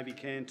Army and Navy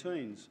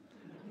canteens.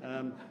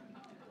 And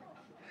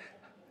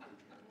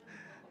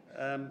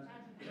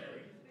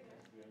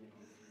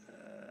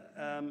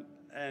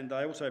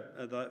they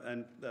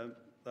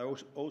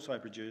also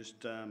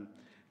produced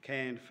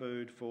canned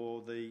food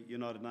for the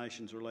United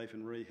Nations Relief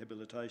and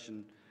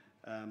Rehabilitation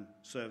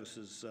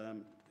Services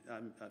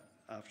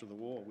after the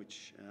war,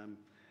 which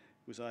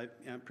was a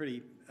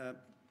pretty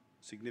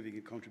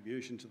significant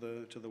contribution to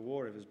the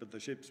war efforts. But the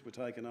ships were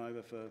taken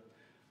over for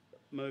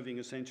moving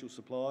essential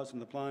supplies, and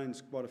the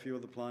planes, quite a few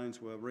of the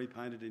planes were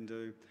repainted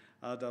into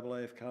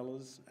RAAF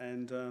colours,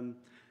 and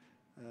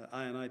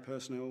ANA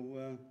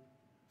personnel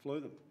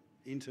flew them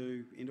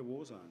into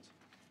war zones.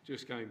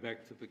 Just going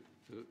back to the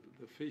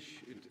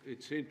fish,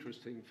 it's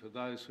interesting for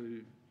those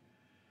who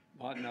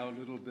might know a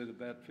little bit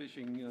about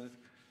fishing.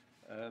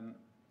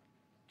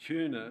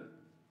 Tuna,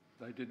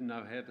 they didn't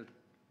know how to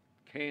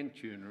can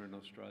tuna in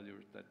Australia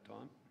at that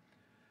time,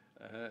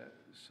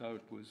 so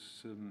it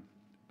was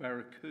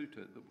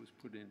barracuda that was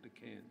put into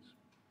cans.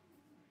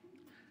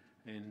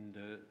 And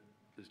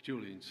as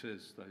Julian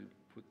says, they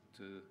put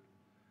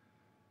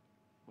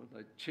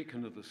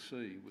chicken of the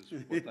sea was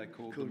what they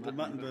called the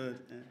mutton bird.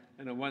 Yeah.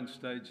 And at one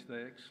stage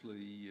they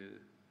actually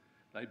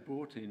they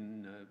brought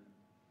in,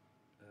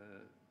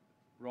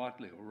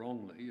 rightly or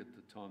wrongly at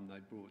the time, they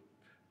brought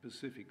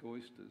Pacific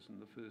oysters,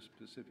 and the first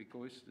Pacific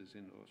oysters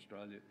into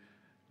Australia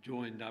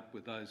joined up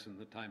with those in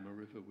the Tamar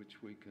River,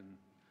 which we can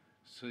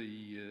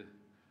see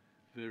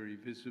very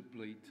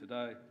visibly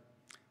today.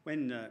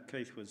 When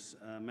Keith was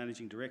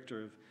Managing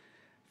Director of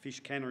Fish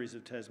Canneries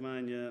of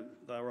Tasmania,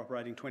 they were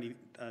operating 20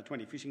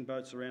 fishing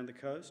boats around the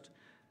coast,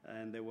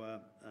 and there were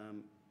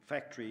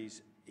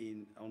factories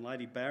on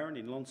Lady Barron,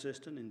 in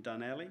Launceston, in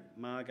Dunalley,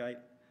 Margate,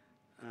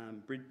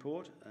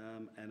 Bridport,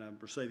 and a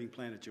receiving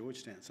plant at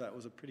Georgetown. So it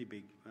was a pretty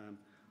big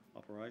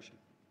operation.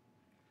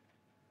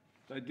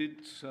 They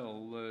did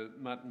sell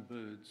mutton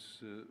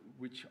birds,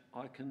 which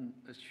I can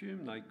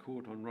assume they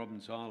caught on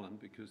Robbins Island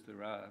because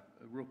there are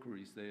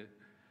rookeries there.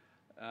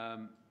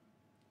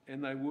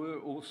 And they were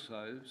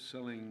also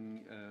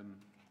selling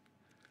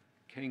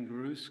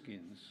kangaroo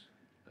skins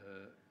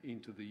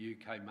into the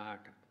UK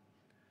market.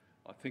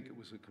 I think it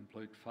was a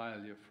complete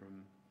failure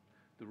from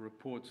the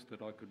reports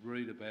that I could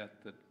read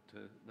about, that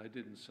they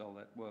didn't sell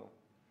that well.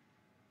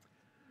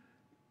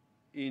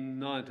 In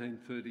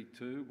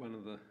 1932, one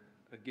of the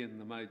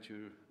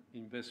major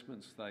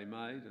investments they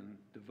made and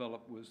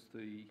developed was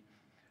the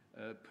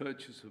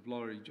purchase of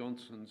Laurie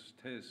Johnson's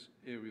Tas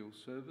aerial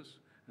service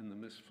and the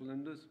Miss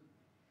Flinders.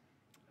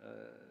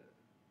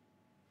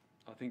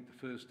 I think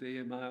the first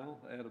airmail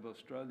out of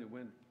Australia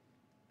went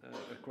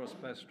across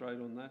Bass Strait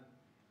on that.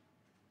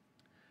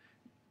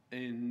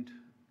 And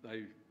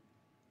the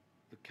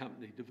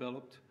company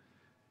developed.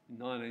 In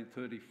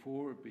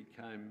 1934, it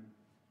became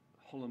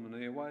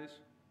Holyman Airways.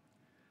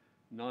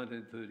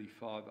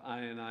 1935,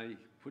 ANA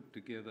put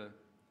together,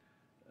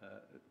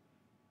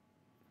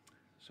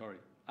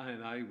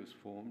 ANA was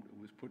formed. It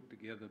was put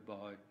together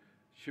by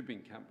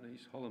shipping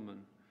companies, Holyman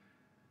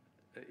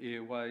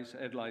Airways,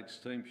 Adelaide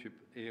Steamship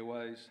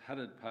Airways,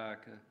 Huddard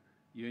Parker,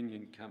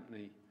 Union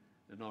Company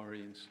and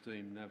Orient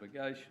Steam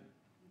Navigation.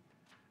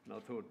 And I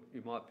thought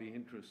you might be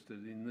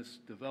interested in this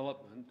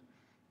development.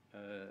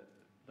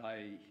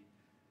 They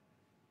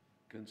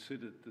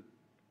considered that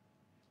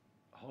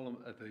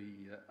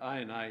the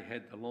ANA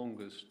had the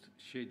longest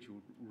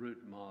scheduled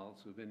route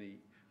miles of any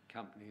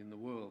company in the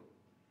world.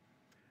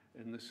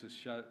 And this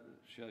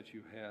shows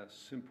you how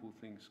simple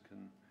things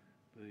can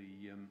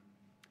be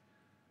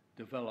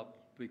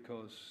developed,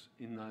 because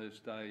in those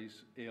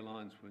days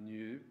airlines were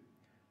new.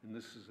 And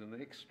this is an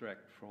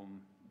extract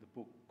from the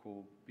book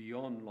called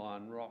Beyond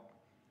Lion Rock,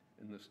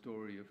 and the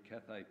story of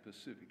Cathay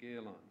Pacific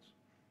Airlines.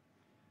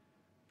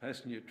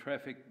 Passenger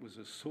traffic was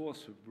a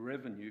source of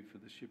revenue for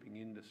the shipping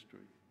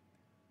industry.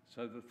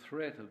 So the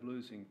threat of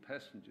losing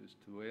passengers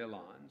to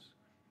airlines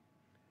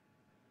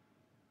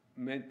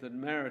meant that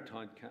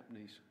maritime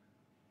companies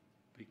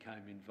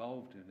became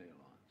involved in airlines.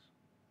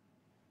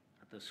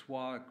 The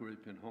Swire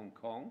Group in Hong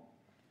Kong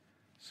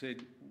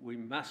said, we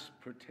must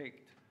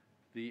protect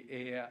the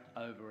air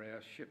over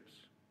our ships.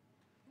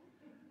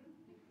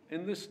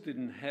 And this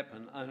didn't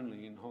happen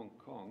only in Hong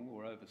Kong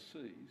or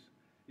overseas.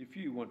 If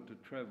you want to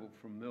travel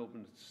from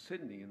Melbourne to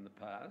Sydney in the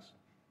past,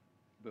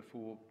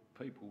 before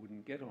people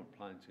wouldn't get on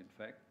planes, in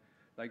fact,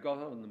 they got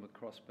on them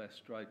across Bass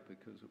Strait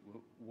because it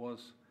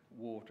was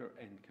water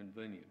and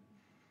convenient.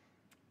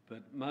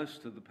 But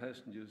most of the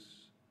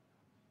passengers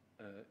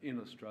in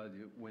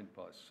Australia went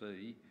by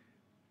sea,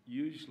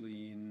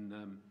 usually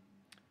in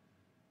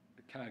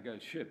cargo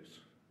ships,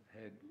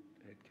 had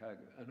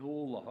cargo. And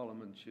all the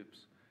Holyman ships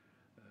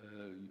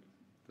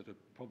that are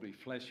probably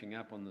flashing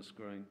up on the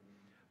screen,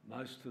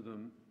 most of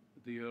them,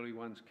 the early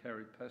ones,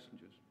 carried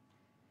passengers.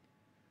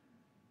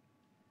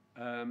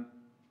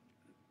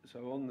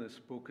 So on this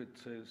book it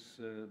says,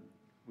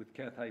 with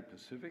Cathay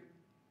Pacific,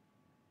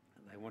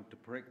 they want to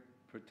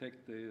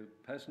protect their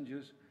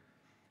passengers.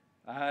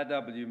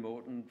 R.W.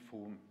 Morton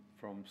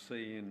from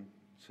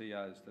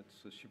CNCO's,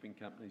 that's the shipping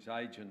company's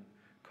agent,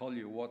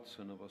 Collier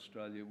Watson of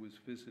Australia, was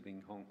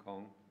visiting Hong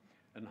Kong,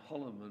 and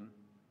Holyman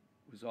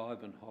was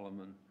Ivan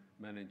Holyman,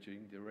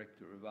 managing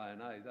director of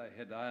ANA. They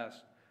had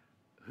asked,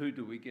 who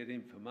do we get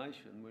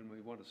information when we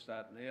want to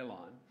start an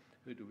airline?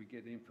 Who do we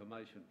get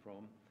information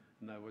from?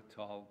 And they were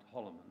told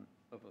Holyman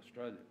of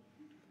Australia.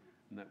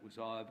 And that was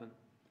Ivan.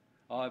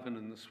 Ivan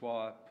and the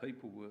Swire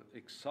people were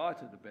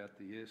excited about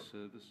the air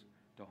service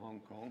to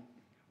Hong Kong,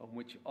 on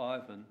which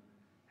Ivan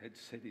had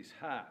set his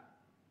heart,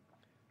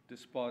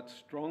 despite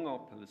strong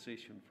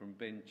opposition from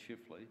Ben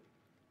Chifley,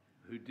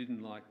 who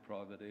didn't like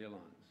private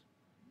airlines.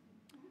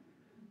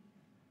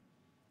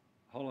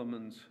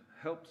 Holymans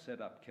helped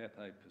set up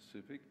Cathay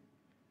Pacific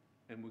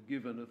and were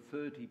given a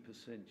 30%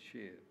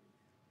 share.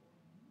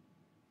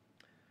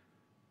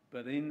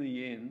 But in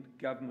the end,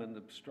 government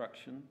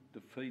obstruction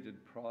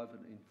defeated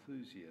private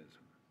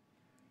enthusiasm,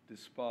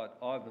 despite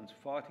Ivan's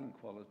fighting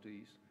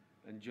qualities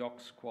and Jock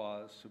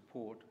Squire's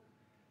support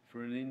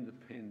for an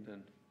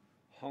independent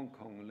Hong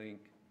Kong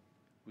link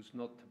was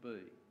not to be,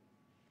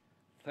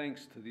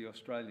 thanks to the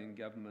Australian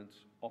government's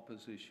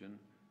opposition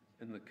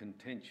and the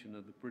contention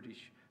of the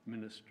British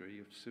Ministry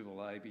of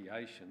Civil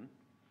Aviation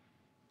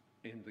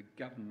and the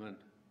government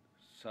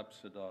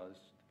subsidised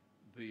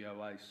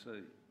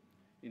VOAC.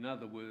 In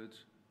other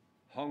words,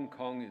 Hong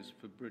Kong is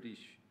for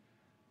British,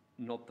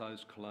 not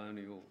those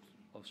colonial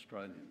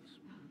Australians.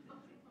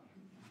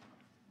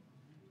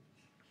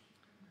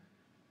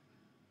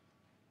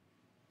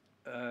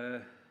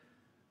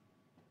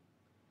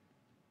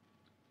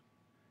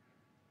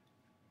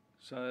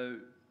 So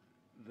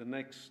the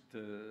next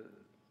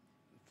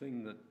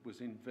thing that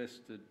was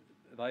invested,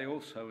 they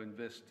also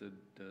invested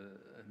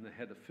and they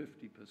had a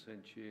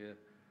 50% share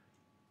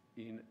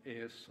in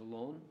Air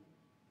Ceylon,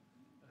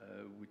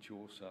 which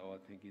also I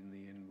think in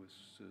the end was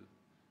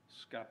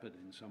scuppered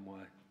in some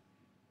way.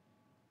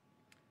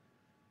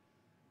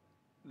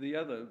 The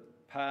other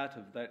part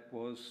of that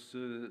was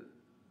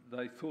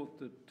they thought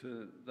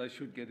that they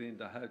should get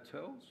into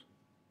hotels,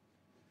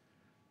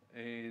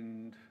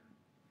 and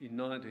in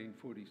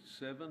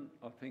 1947,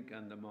 I think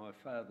under my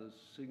father's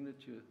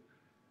signature,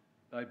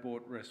 they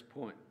bought Rest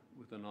Point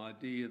with an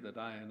idea that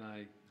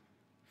ANA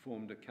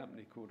formed a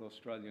company called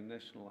Australian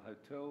National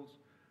Hotels,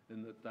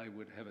 and that they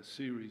would have a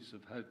series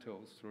of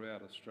hotels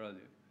throughout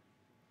Australia.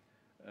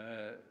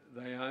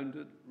 They owned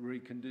it,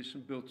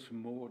 reconditioned, built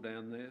some more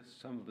down there,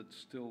 some of it's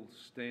still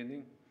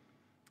standing.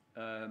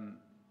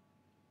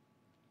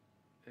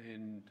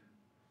 And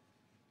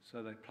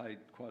so they played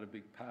quite a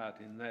big part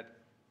in that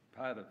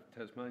part of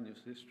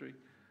Tasmania's history,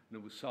 and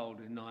it was sold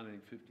in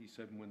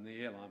 1957 when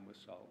the airline was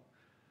sold.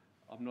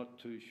 I'm not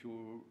too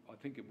sure, I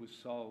think it was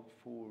sold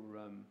for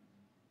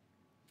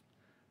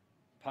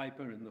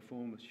paper in the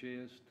form of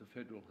shares to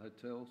Federal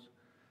Hotels,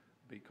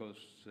 because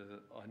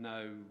I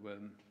know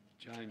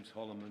James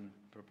Holyman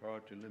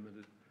Proprietary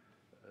Limited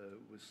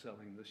was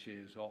selling the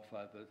shares off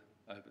over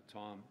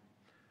time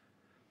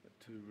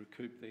to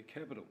recoup their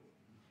capital.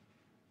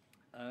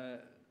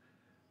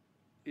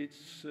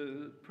 It's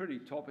pretty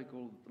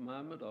topical at the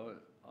moment.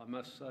 I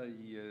must say,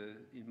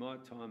 in my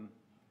time,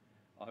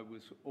 I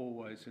was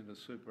always in a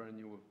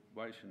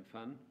superannuation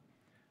fund.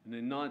 And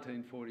in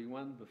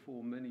 1941,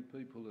 before many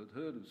people had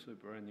heard of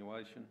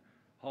superannuation,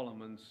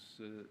 Holymans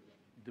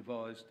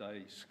devised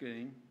a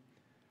scheme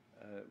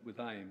with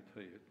AMP.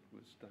 It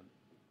was done.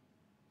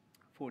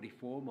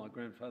 44, my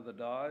grandfather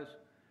dies,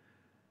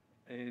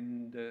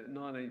 and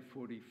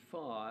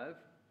 1945,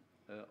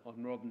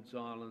 on Robbins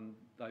Island,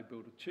 they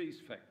built a cheese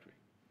factory.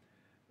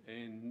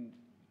 And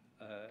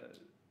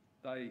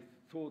they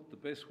thought the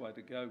best way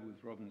to go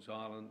with Robbins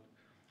Island,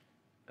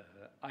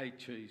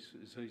 cheese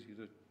is easy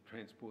to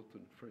transport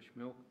than fresh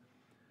milk,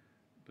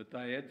 but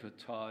they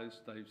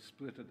advertised, they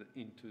split it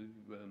into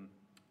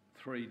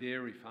 3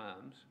 dairy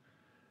farms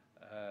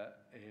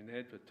and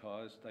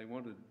advertised they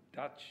wanted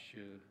Dutch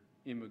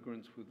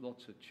immigrants with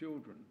lots of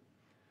children,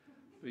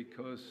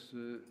 because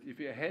if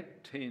you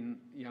had 10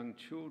 young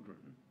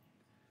children,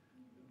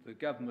 the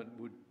government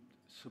would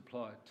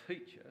supply a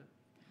teacher.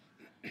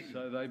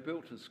 So they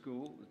built a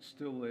school, it's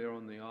still there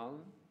on the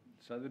island.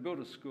 So they built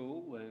a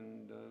school,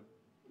 and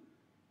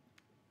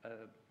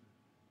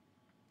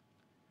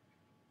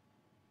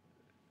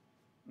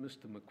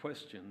Mr.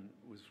 McQuestion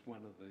was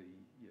one of the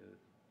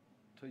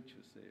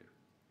teachers there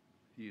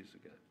years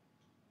ago.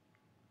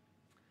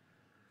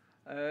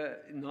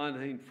 In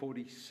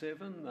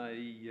 1947,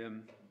 they,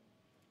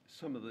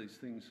 some of these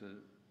things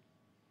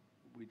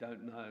we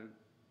don't know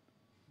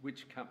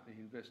which company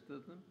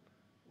invested them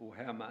or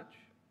how much.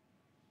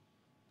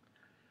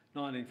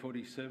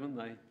 1947,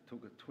 they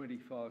took a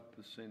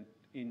 25%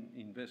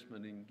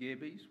 investment in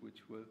Gebbies,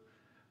 which were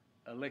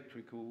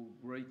electrical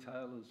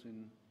retailers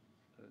in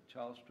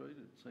Charles Street.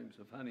 It seems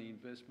a funny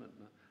investment.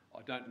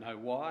 I don't know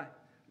why.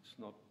 It's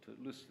not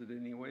listed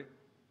anywhere.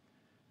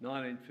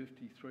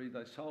 1953,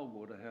 they sold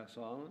Waterhouse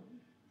Island.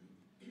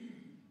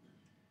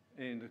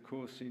 And of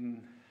course,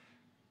 in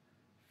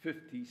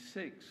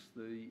 56,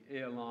 the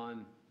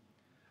airline,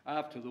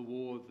 after the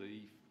war,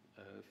 the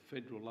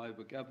federal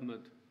Labor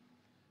government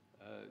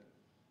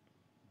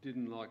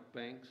didn't like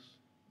banks,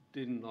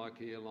 didn't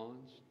like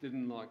airlines,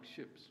 didn't like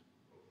ships.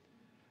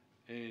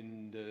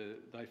 And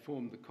they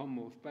formed the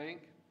Commonwealth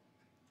Bank,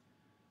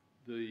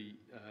 the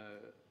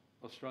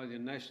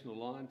Australian National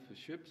Line for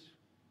ships,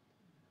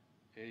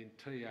 and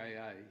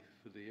TAA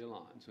for the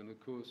airlines. And of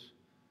course,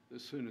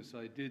 as soon as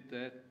they did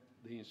that,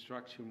 the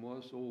instruction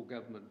was all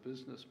government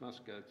business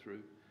must go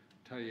through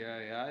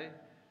TAA,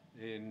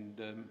 and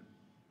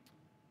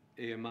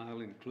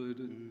airmail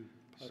included.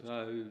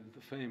 So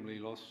the family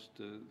lost,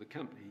 the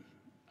company,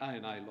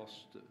 A&A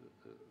lost a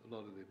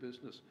lot of their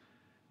business.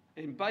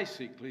 And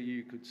basically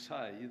you could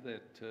say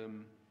that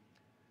the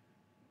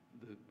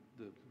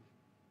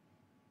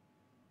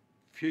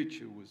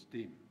future was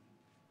dim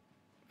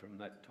from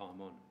that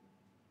time on.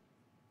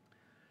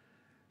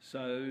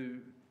 So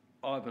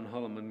Ivan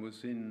Holyman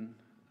was in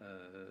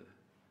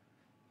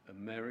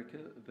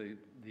America. The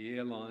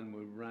airline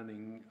were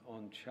running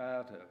on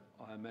charter,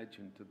 I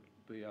imagine, to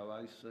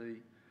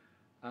BOAC.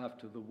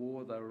 After the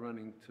war, they were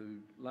running to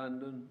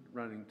London,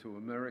 running to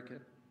America,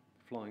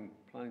 flying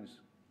planes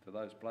to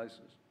those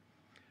places.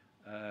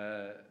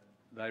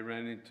 They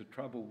ran into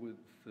trouble with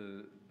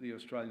the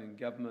Australian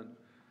government,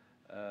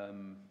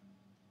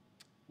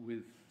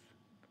 with,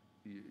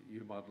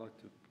 you might like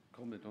to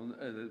comment on,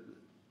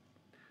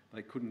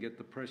 they couldn't get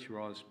the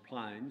pressurised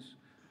planes.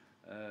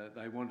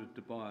 They wanted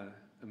to buy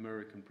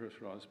American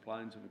pressurised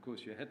planes, and of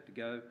course you had to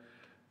go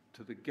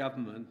to the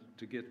government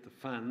to get the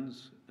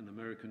funds in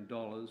American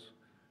dollars,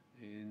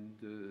 and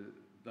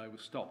they were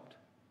stopped.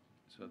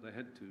 So they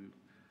had to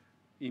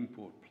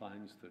import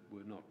planes that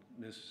were not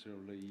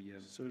necessarily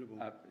suitable.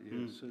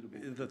 Suitable.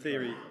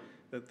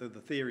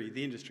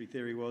 The industry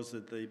theory was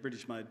that the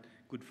British made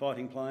good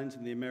fighting planes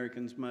and the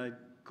Americans made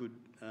good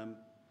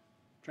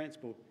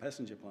transport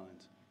passenger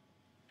planes.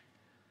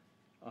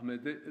 I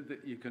mean,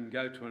 you can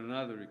go to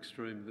another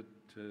extreme that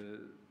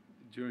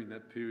during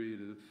that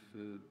period of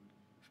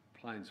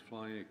planes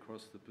flying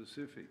across the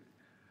Pacific,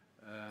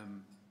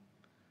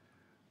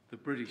 the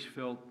British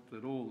felt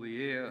that all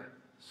the air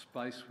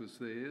space was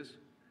theirs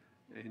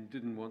and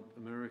didn't want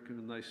America,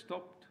 and they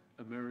stopped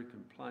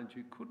American planes.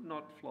 You could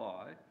not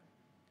fly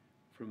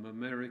from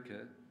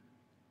America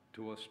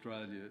to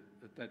Australia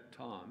at that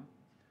time,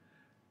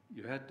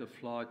 you had to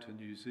fly to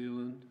New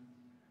Zealand,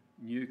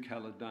 New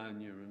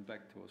Caledonia and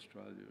back to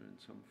Australia in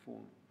some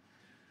form.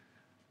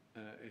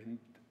 And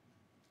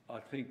I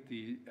think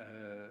the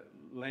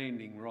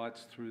landing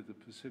rights through the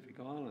Pacific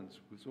Islands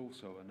was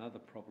also another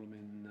problem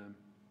in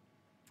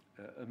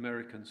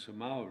American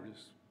Samoa,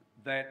 is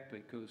that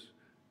because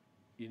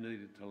you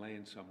needed to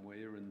land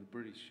somewhere and the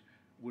British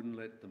wouldn't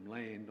let them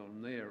land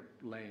on their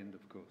land,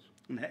 of course.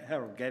 And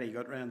Harold Gaddy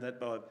got round that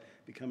by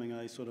becoming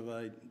a sort of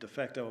a de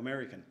facto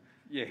American.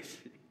 Yes.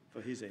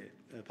 For his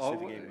Pacific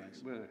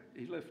Airways. Well,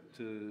 he left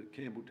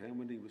Campbelltown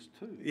when he was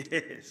 2.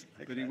 Yes.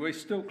 Okay. But we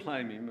still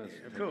claim him as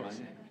of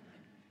course.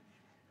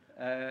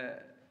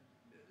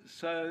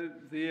 So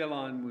the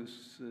airline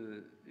was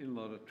in a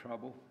lot of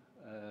trouble.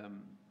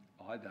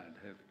 I don't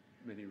have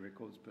many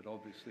records, but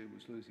obviously it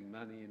was losing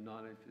money in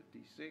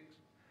 1956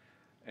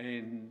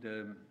 and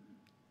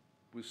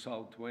was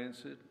sold to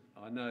Ansett.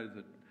 I know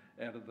that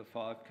out of the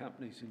 5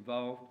 companies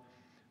involved,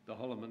 the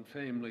Holyman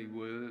family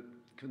were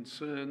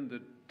concerned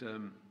that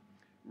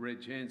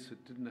Reg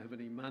Ansett didn't have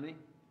any money.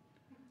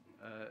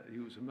 He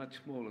was a much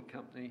smaller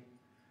company,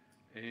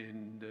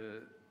 and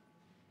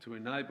to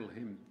enable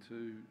him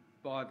to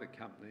buy the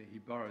company, he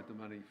borrowed the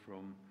money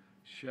from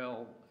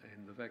Shell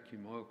and the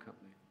Vacuum Oil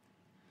Company.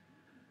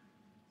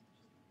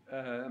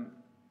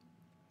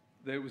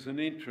 There was an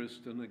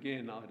interest, and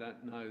again, I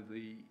don't know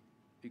the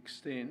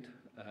extent.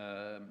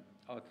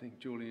 I think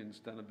Julian's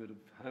done a bit of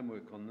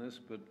homework on this,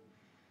 but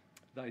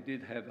they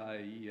did have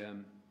a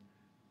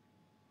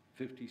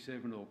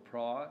 57 or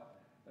prior,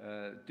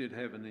 did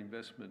have an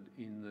investment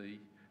in the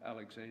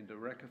Alexander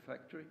Racquer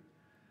factory.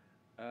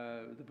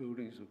 The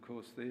building's, of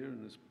course, there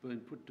and has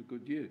been put to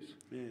good use.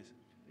 Yes.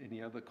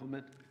 Any other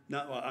comment?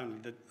 No, well, only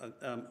that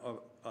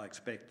I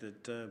expect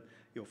that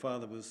your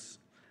father was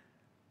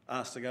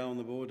asked to go on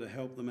the board to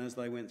help them as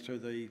they went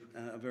through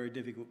a very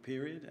difficult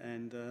period,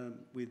 and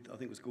with, I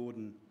think it was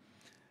Gordon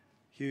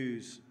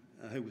Hughes,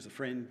 who was a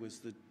friend,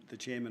 was the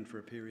chairman for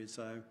a period,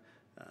 so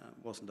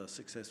wasn't a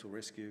successful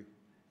rescue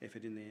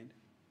effort in the end.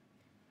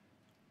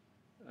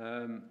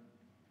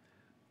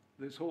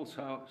 There's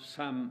also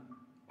some,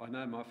 I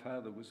know my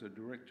father was a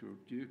director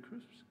of Dew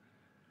Crisps,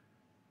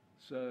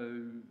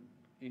 so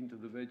into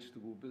the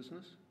vegetable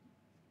business.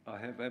 I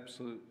have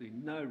absolutely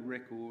no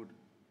record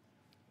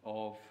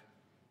of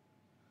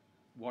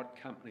what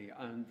company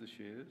owned the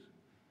shares,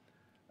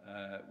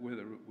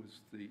 whether it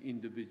was the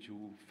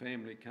individual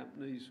family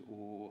companies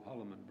or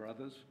Holyman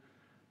Brothers.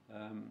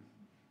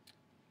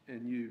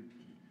 And you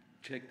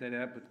checked that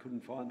out but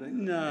couldn't find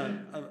anything? No,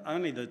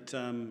 only that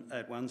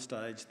at one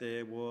stage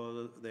there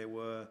was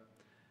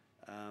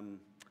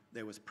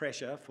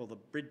pressure for the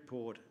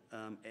Bridport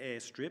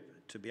airstrip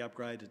to be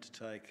upgraded to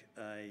take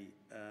a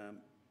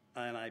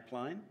ANA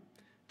plane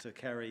to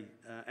carry,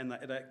 and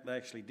they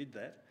actually did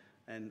that,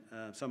 and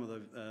some of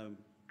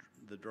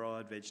the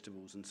dried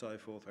vegetables and so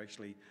forth are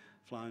actually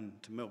flown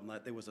to Melbourne.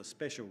 There was a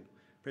special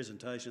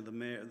presentation of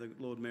the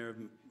Lord Mayor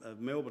of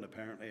Melbourne,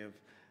 apparently, of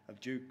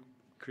Dew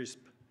Crisp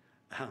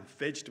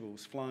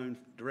vegetables flown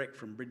direct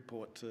from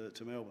Bridport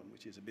to Melbourne,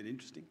 which is a bit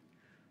interesting.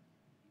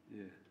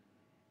 Yeah.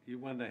 You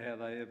wonder how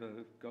they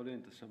ever got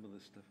into some of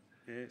this stuff.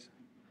 Yes.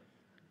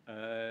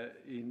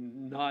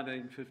 In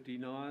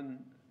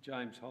 1959,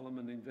 James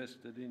Holyman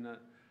invested in a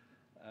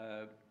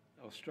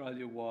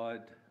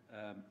Australia-wide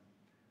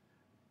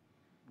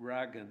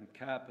rug and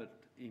carpet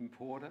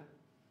importer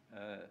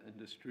and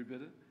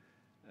distributor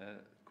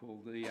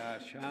called E.R.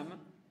 Sharma.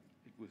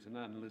 It was an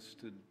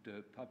unlisted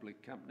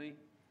public company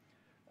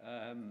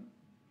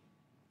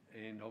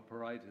and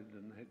operated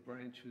and had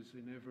branches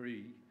in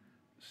every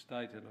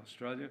state in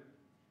Australia.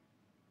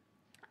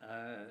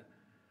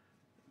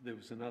 There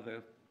was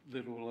another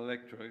little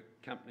electro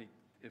company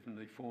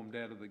evidently formed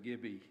out of the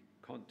Gebby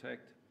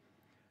contact.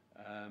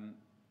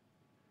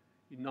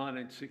 In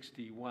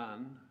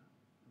 1961,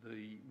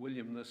 the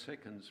William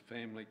II's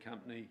family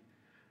company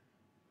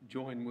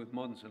joined with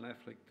Mons and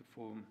Affleck to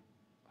form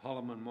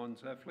Holyman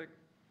Mons Affleck,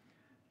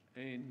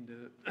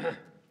 and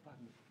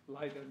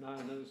later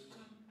known as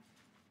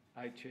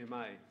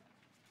HMA,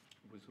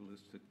 was a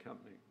listed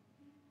company.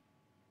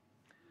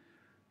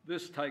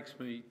 This takes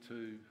me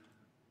to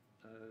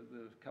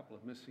the couple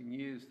of missing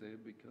years there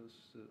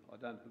because I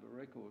don't have a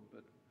record,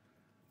 but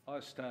I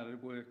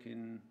started work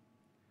in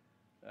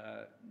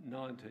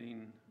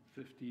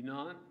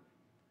 1959.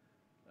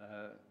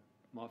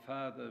 My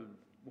father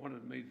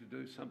wanted me to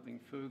do something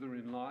further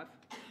in life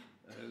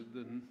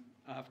than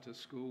after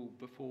school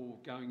before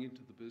going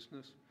into the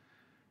business.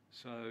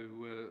 So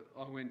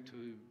I went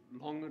to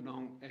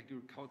Longanong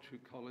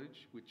Agricultural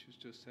College, which is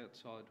just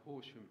outside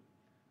Horsham,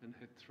 and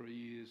had 3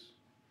 years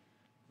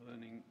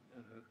learning,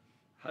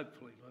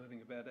 hopefully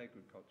learning about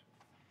agriculture.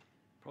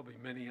 Probably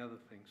many other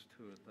things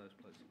too at those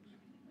places.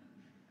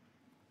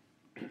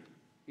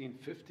 In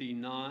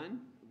 59,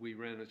 we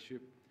ran a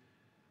ship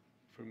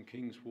from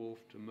King's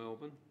Wharf to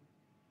Melbourne.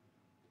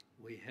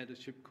 We had a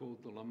ship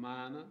called the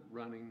Lamana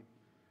running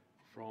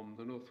from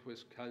the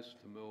northwest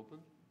coast to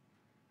Melbourne.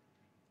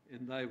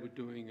 and they were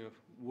doing a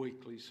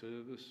weekly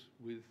service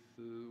with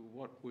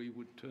what we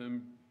would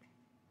term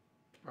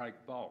break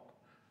bulk.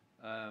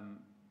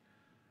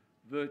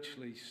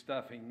 Virtually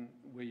stuffing,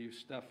 where you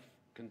stuff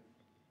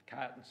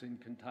cartons in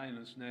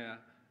containers now,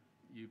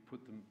 you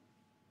put them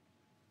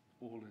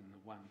all in the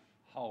one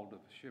hold of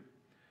the ship.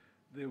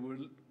 There were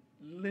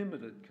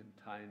limited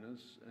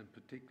containers, and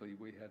particularly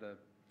we had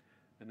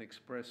an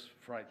express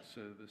freight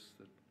service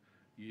that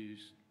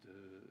used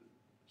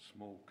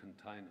small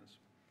containers.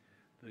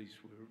 These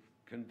were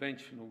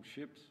conventional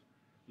ships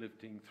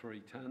lifting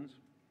 3 tonnes.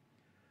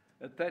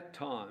 At that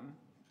time,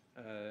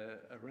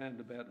 around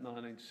about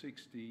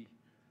 1960,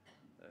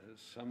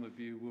 some of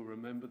you will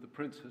remember the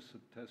Princess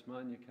of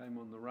Tasmania came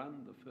on the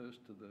run, the first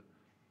of the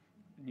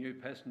new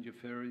passenger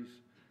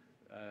ferries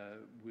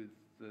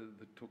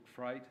that took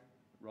freight,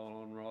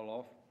 roll on, roll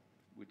off,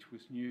 which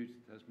was new to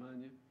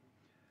Tasmania.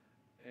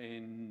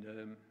 And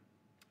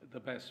the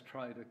Bass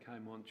Trader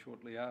came on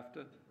shortly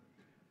after.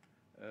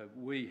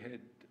 We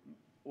had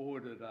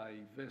ordered a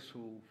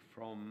vessel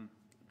from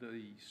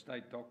the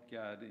State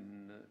Dockyard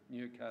in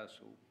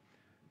Newcastle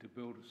to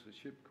build us a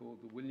ship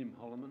called the William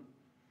Holyman.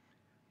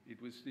 It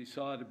was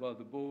decided by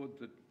the board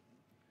that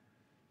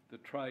the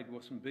trade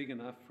wasn't big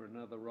enough for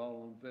another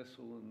roll-on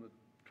vessel and the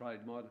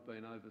trade might have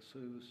been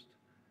over-serviced.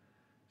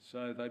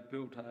 So they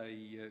built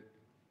a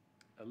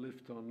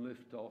lift-on,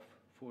 lift-off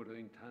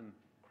 14-tonne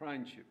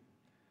crane ship.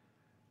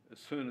 As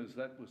soon as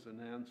that was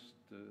announced,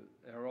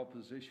 our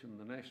opposition,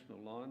 the National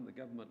Line, the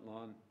government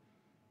line,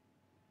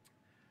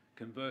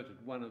 converted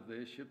one of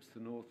their ships, the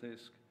North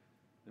Esk,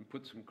 and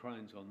put some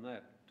cranes on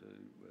that to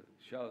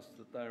show us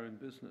that they're in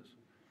business.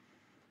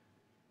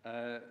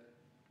 By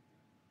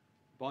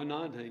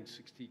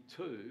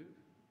 1962,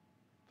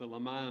 the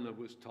Lamana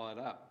was tied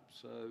up,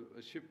 so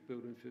a ship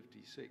built in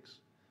 56.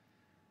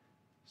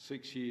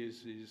 6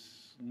 years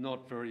is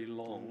not very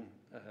long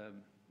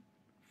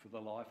for the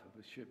life of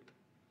a ship.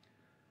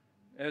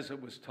 As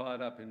it was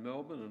tied up in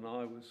Melbourne, and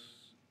I was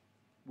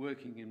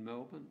working in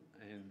Melbourne,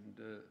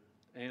 and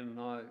Anne and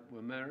I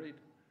were married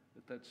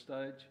at that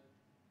stage,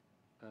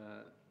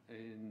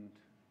 and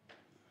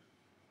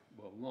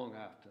well, long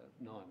after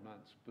 9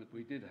 months, but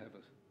we did have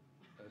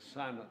a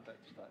son at that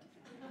stage.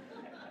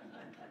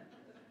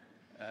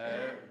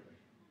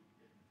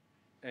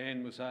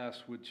 Anne was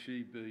asked would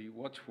she be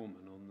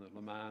watchwoman on the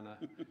Lamana,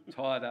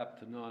 tied up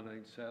to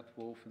 19 South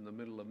Wharf in the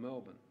middle of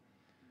Melbourne.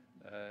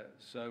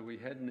 So we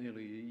had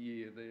nearly a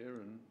year there,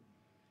 and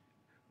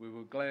we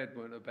were glad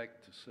we went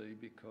back to sea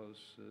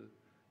because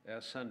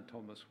our son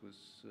Thomas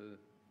was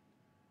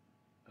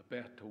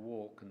about to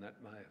walk, and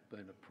that may have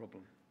been a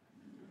problem.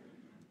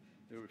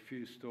 There are a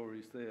few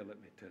stories there, let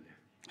me tell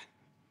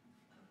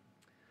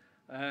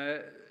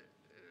you.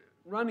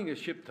 Running a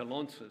ship to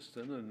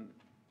Launceston, and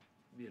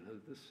you know,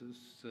 this is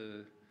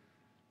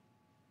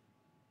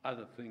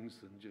other things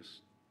than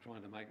just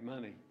trying to make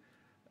money.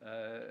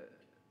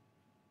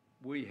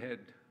 We had,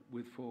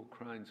 with 4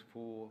 cranes,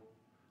 4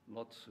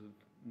 lots of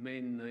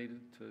men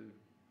needed to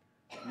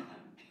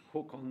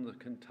hook on the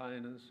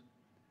containers.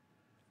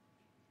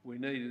 We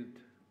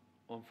needed,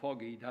 on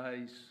foggy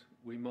days,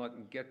 we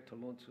mightn't get to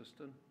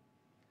Launceston.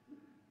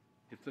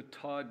 If the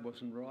tide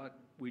wasn't right,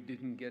 we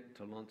didn't get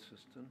to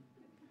Launceston.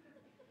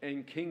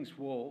 And King's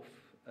Wharf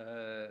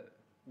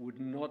would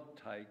not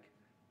take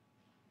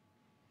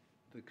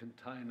the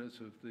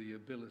containers of the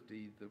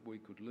ability that we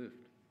could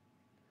lift.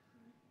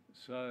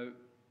 So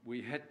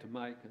we had to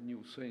make, and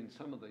you'll see in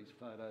some of these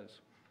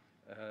photos,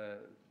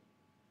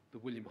 the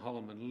William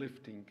Holyman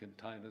lifting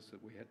containers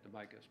that we had to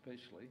make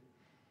especially.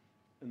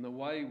 And the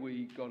way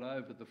we got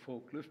over the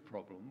forklift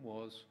problem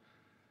was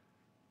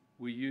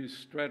we used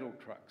straddle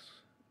trucks,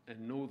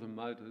 and Northern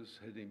Motors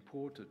had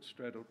imported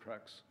straddle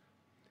trucks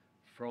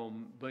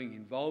from being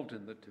involved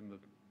in the timber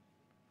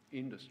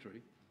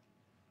industry.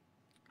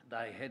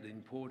 They had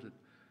imported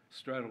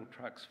straddle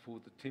trucks for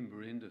the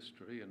timber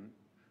industry, and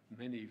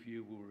many of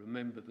you will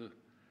remember the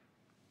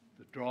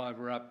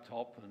driver up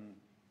top and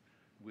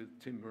with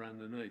timber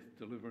underneath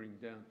delivering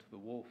down to the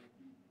wharf.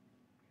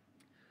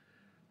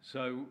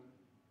 So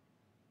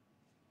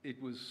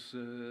it was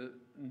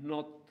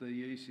not the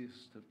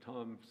easiest of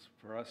times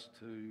for us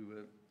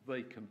to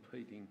be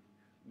competing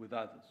with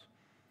others.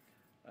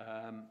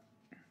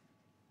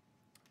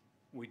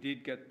 We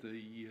did get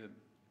the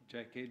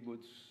Jack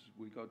Edwards,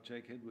 we got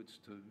Jack Edwards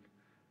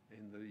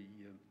and the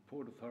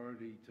Port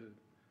Authority to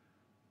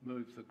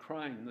move the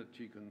crane that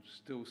you can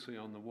still see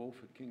on the wharf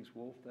at King's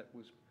Wharf. That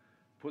was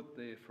put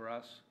there for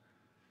us.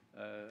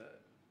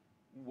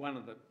 One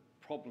of the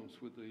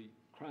problems with the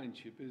crane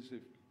ship is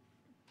if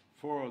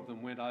 4 of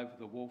them went over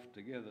the wharf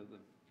together, the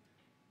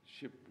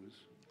ship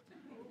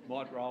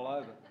might roll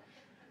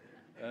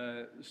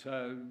over.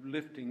 So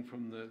lifting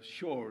from the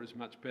shore is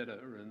much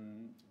better,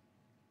 and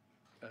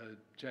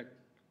Jack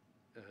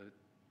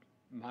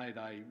made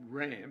a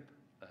ramp,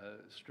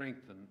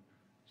 strengthened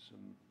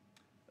some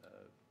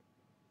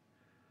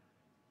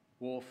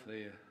wharf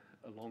there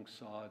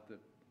alongside that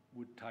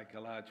would take a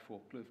large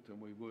forklift,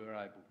 and we were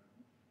able.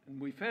 And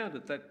we found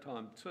at that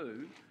time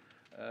too,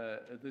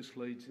 this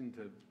leads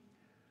into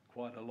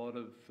quite a lot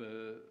of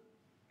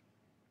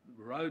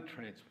road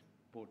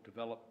transport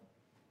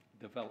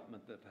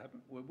development that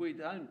happened. Well,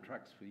 we'd owned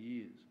trucks for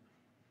years,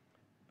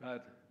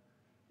 but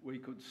we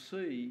could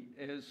see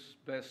as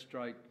Bass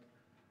Strait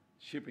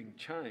shipping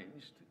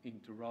changed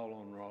into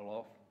roll-on,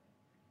 roll-off,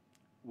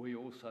 we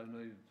also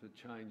needed to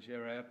change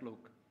our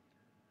outlook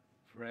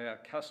for our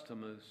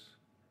customers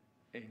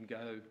and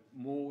go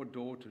more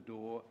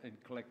door-to-door and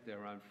collect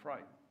our own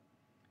freight.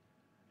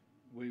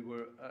 We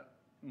were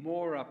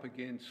more up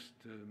against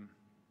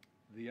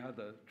the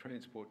other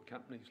transport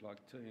companies like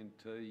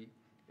TNT,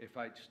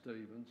 FH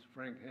Stevens,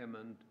 Frank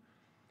Hammond,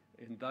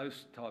 and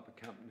those type of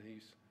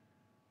companies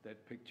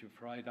that picked your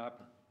freight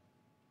up,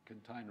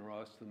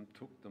 containerised them,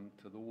 took them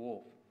to the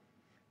wharf.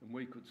 And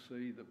we could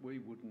see that we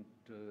wouldn't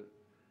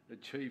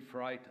achieve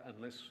freight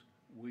unless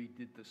we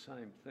did the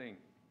same thing.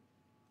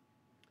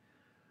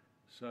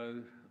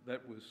 So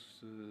that was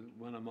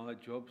one of my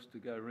jobs, to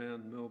go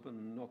around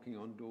Melbourne knocking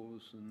on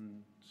doors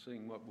and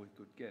seeing what we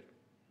could get.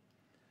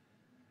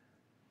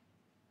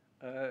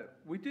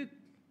 We did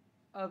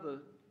other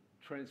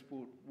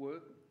transport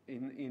work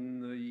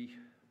in the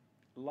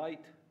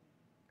late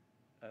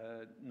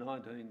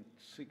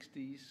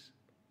 1960s,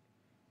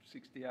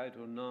 68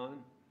 or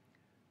 9,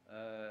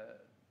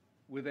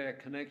 with our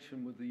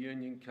connection with the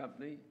Union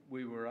Company.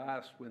 We were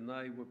asked when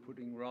they were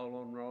putting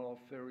roll-on, roll-off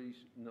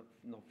ferries,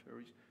 not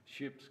ferries,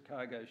 ships,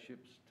 cargo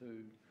ships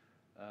to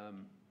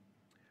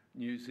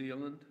New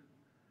Zealand.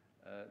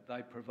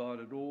 They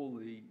provided all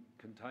the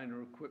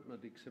container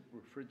equipment except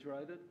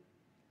refrigerated.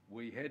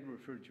 We had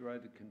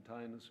refrigerated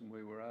containers, and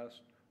we were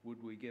asked,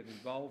 would we get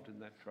involved in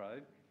that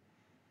trade?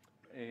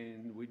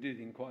 And we did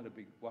in quite a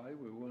big way.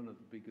 We were one of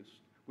the biggest.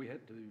 We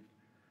had to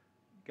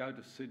go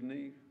to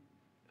Sydney.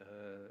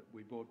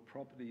 We bought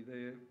property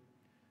there.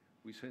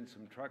 We sent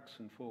some trucks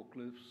and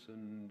forklifts,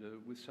 and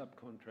with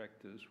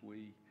subcontractors,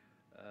 we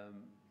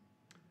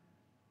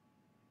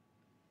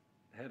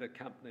had a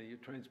company, a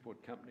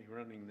transport company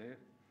running there.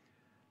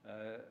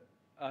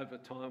 Over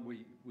time,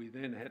 we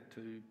then had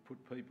to put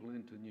people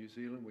into New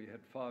Zealand. We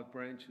had 5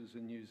 branches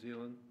in New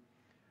Zealand,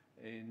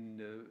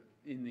 and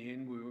in the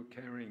end, we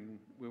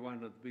were one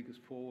of the biggest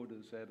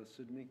forwarders out of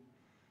Sydney,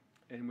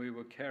 and we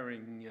were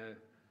carrying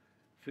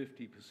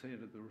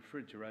 50% of the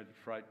refrigerated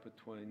freight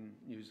between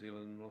New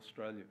Zealand and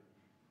Australia.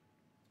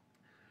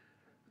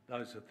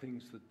 Those are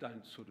things that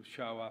don't sort of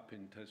show up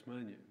in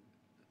Tasmania,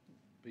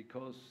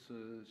 because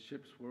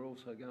ships were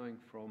also going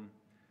from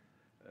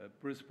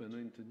Brisbane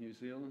into New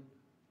Zealand,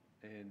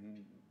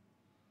 and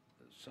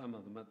some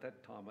of them at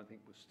that time I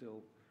think were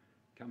still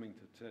coming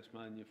to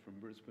Tasmania from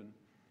Brisbane.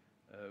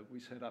 We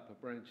set up a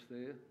branch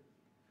there,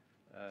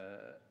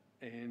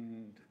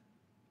 and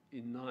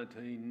in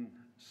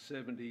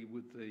 1970,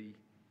 with the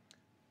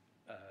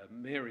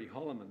Mary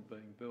Holyman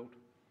being built,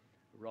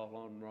 a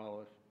roll-on,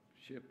 roll-off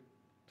ship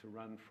to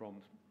run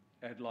from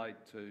Adelaide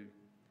to,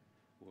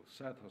 well,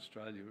 South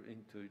Australia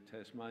into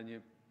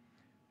Tasmania.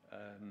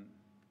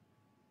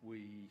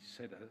 We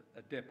set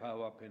a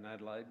depot up in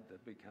Adelaide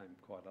that became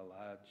quite a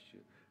large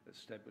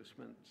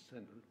establishment,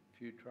 sent a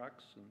few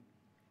trucks and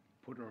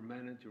put a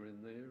manager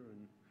in there,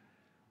 and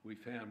we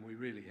found we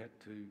really had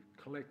to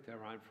collect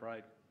our own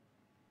freight,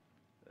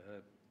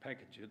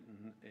 package it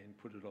and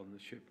put it on the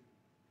ship.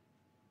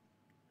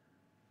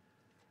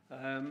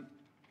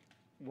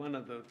 One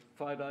of the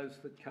photos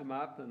that come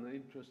up and are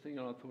interesting,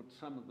 and I thought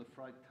some of the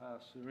freight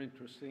casts are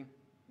interesting,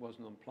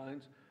 wasn't on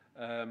planes.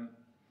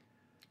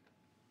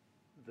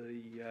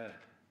 The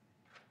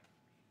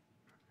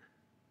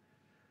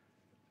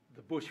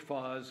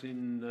bushfires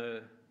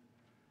in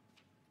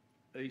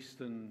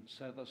eastern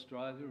South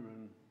Australia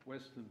and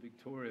western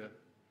Victoria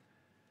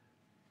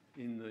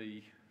in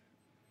the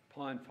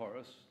pine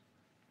forests,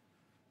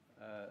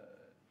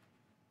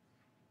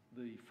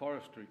 the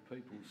forestry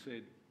people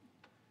said,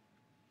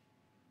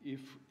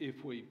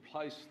 if we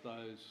place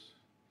those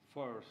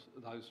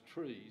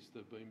trees that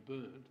have been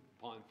burned,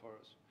 pine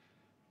forests,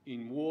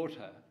 in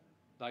water,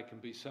 they can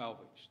be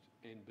salvaged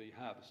and be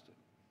harvested.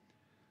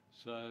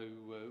 So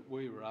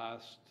we were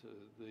asked,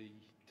 the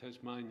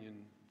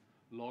Tasmanian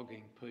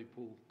logging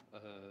people,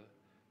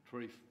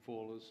 tree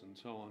fallers and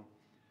so on,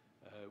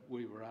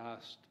 we were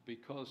asked,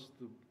 because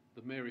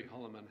the Mary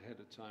Holyman had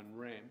its own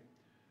ramp,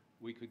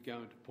 we could go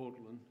into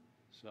Portland.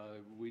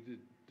 So we did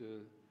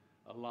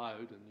a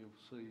load, and you'll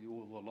see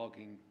all the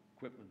logging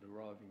equipment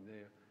arriving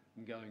there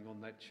and going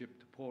on that ship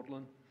to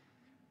Portland.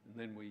 And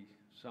then we,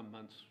 some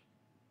months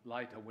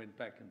later, went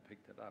back and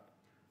picked it up.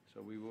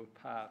 So we were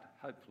part,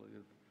 hopefully,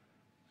 of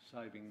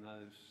saving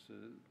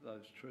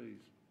those trees.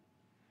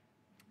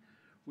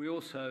 We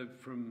also,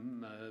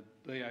 from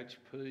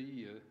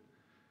BHP,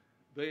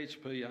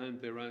 BHP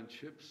owned their own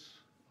ships.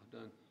 I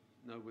don't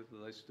know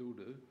whether they still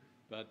do,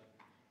 but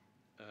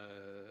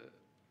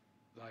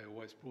they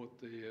always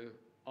brought their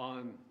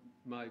iron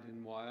made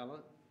in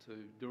Whyalla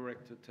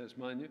direct to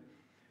Tasmania.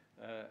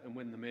 And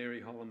when the Mary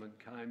Holyman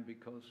came,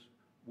 because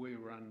we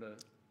were under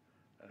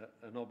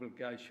an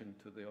obligation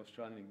to the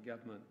Australian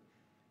government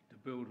to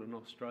build an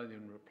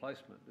Australian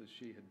replacement, as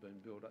she had been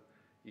built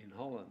in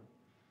Holland,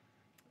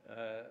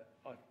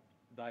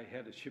 they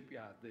had a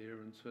shipyard there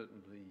and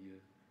certainly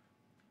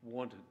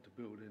wanted to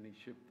build any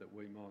ship that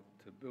we might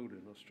build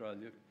in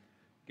Australia,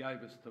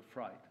 gave us the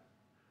freight.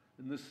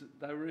 And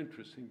they were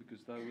interesting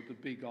because they were the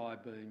big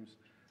I-beams.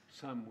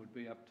 Some would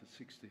be up to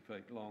 60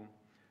 feet long,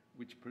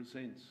 which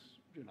presents,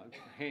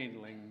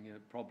 handling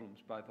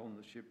problems both on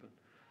the ship and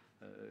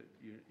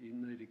you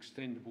need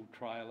extendable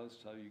trailers,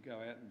 so you go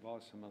out and buy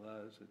some of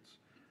those.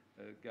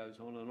 It goes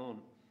on and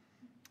on.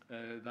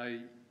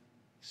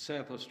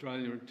 South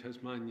Australia and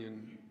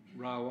Tasmanian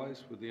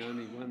railways were the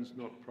only ones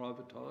not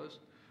privatised,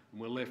 and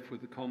we're left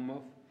with the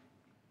Commonwealth.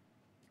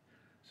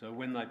 So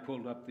when they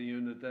pulled up the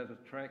Unadata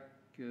track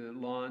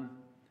line,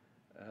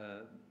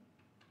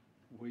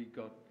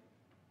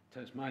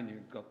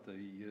 Tasmania got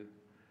the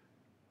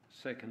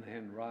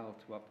second-hand rail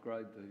to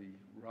upgrade the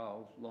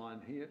rail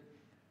line here,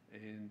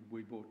 and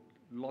we bought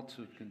lots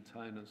of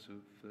containers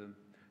of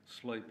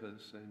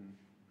sleepers and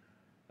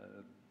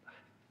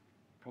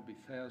probably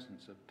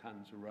thousands of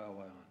tonnes of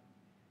railway iron.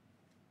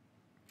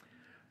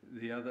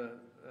 The other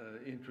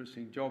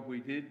interesting job we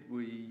did,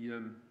 we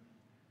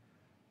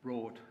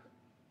brought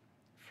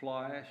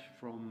fly ash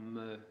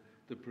from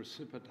the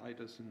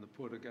precipitators in the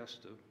Port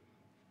Augusta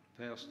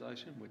power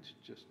station, which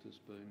just has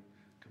been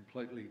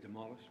completely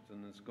demolished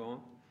and is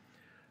gone.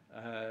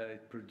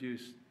 It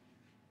produced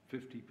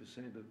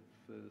 50% of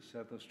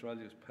South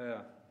Australia's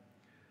power.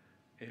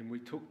 And we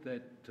took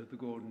that to the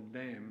Gordon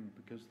Dam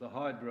because the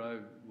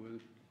hydro were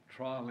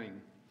trialling.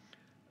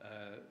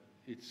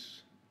 We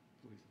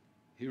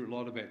hear a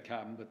lot about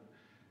carbon, but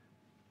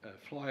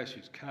fly ash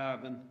is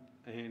carbon,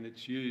 and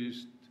it's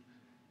used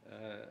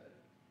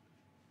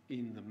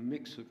in the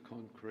mix of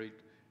concrete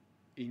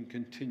in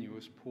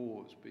continuous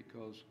pours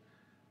because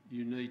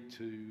you need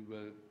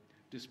to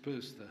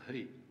disperse the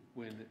heat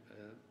when it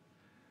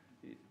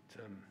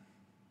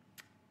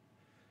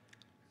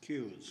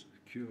Cures.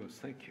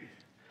 Thank you.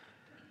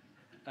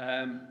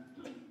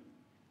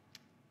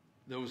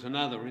 There was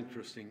another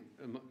interesting...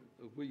 are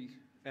we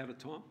out of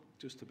time?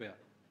 Just about.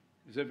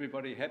 Is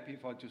everybody happy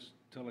if I just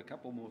tell a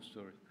couple more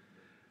stories?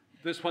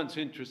 This one's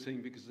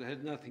interesting because it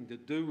had nothing to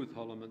do with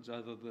Holymans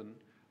other than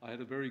I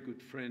had a very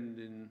good friend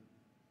in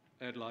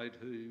Adelaide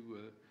who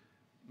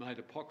made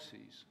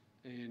epoxies,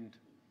 and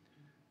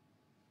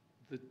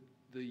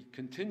the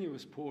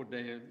continuous pour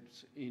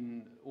dams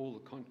in all the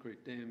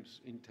concrete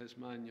dams in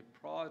Tasmania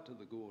prior to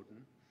the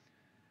Gordon,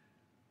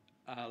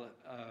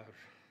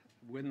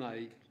 when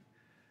they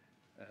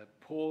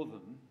pour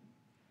them,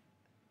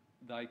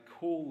 they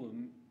cool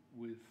them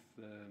with,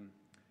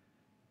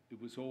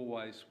 it was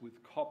always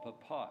with copper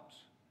pipes.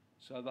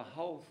 So the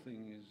whole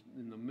thing is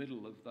in the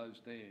middle of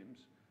those dams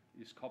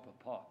is copper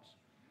pipes.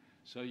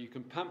 So you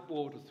can pump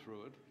water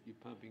through it, you're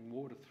pumping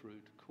water through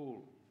to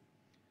cool.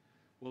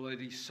 Well, they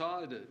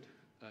decided,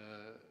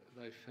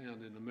 they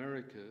found in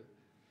America,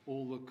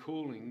 all the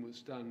cooling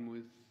was done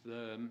with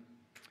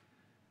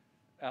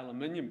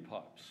aluminium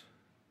pipes.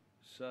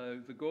 So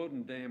the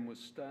Gordon Dam was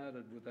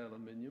started with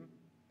aluminium,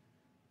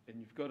 and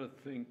you've got to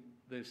think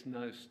there's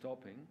no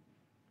stopping,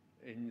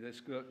 and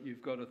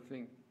you've got to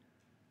think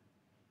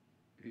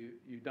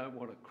you don't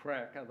want to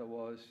crack,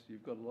 otherwise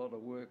you've got a lot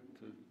of work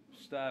to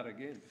start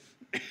again.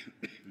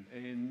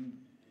 And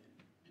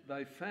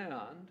they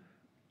found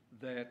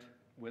that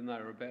when they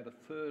were about a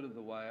third of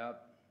the way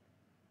up,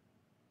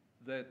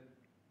 that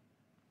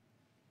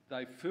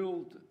they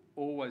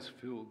always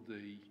filled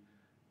the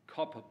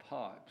copper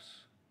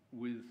pipes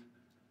with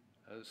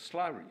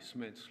slurry,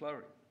 cement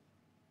slurry.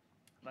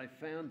 They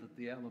found that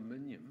the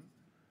aluminium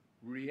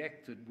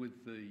reacted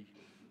with the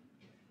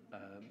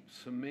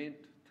cement,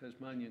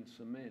 Tasmanian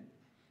cement,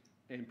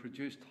 and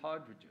produced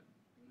hydrogen.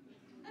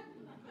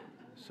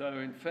 So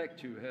in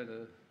fact you had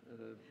a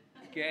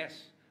gas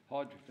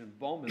hydrogen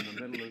bomb in the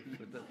middle of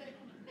it.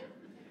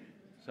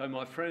 So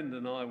my friend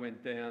and I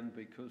went down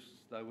because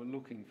they were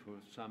looking for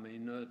some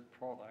inert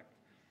product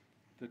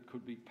that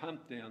could be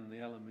pumped down the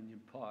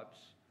aluminium pipes,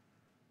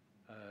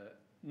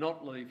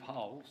 not leave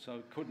whole, so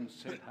it couldn't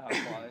set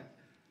halfway.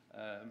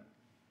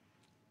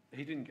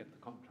 He didn't get the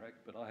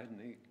contract, but I had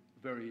a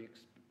very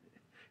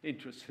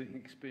interesting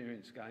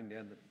experience going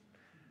down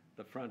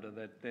the front of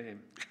that dam.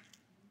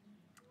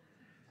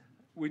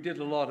 We did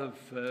a lot of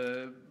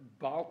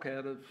bulk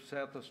out of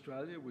South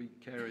Australia. We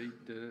carried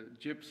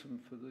gypsum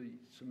for the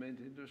cement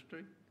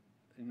industry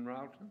in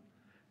Railton,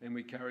 and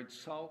we carried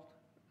salt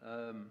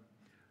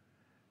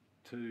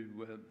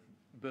to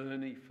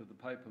Burnie for the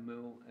paper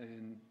mill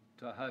and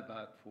to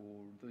Hobart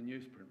for the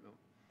newsprint mill.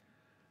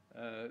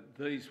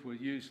 These were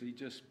usually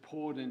just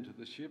poured into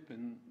the ship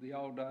in the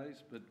old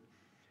days, but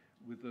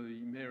with the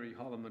Mary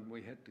Holyman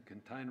we had to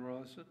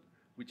containerise it,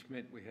 which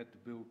meant we had to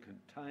build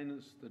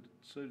containers that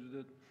suited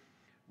it.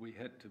 We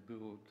had to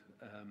build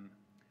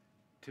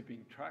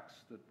tipping trucks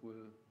that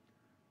were,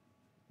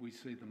 we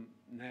see them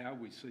now,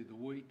 we see the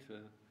wheat,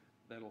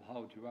 that'll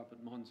hold you up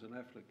at Mons and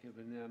Affleck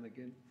every now and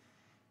again.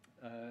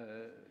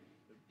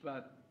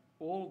 But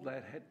all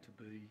that had to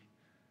be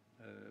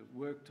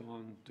worked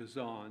on,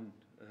 designed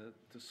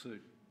to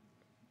suit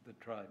the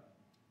trade.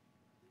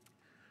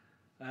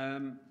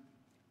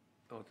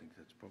 I think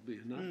that's probably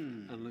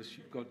enough, unless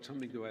you've got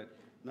something to add.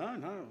 No,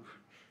 I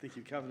think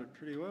you've covered it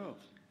pretty well.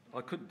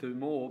 I could do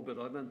more, but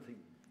I don't think...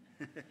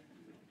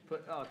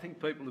 But I think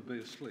people would be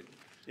asleep.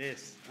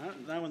 Yes,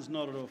 no one's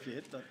nodded off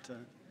yet, but...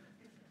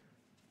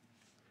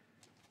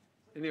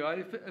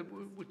 Anyway,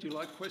 would you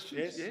like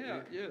questions?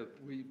 Yes. Yeah,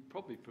 we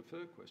probably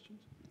prefer questions.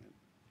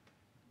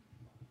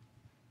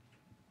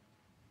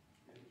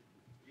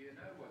 Do you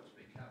know what's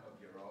become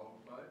of your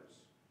old boats?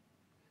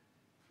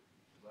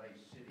 Are they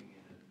sitting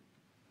in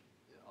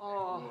a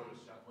water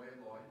somewhere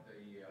like the,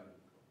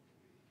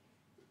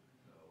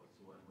 what's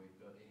the one we've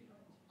got here?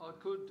 I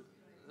could,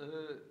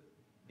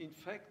 in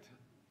fact,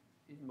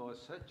 in my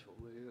satchel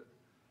there,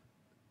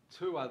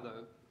 two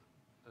other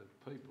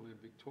people in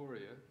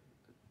Victoria,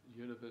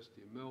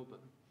 University of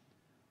Melbourne,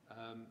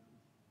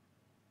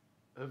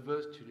 have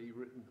virtually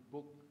written a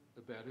book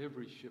about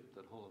every ship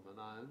that Holyman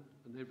owned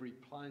and every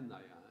plane they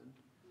owned,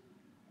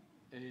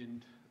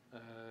 and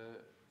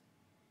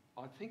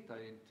I think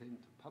they intend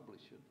to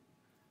publish it,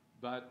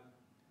 but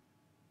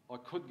I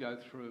could go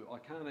through. I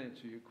can't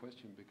answer your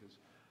question because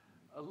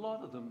a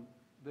lot of them,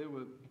 there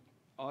were,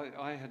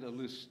 I had a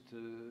list,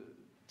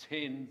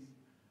 10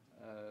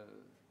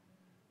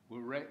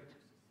 were wrecked.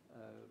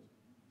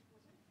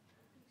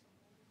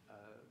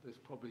 There's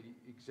probably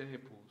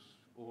examples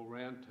all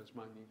around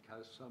Tasmanian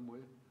coast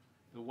somewhere.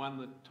 The one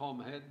that Tom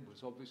had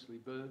was obviously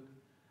burned.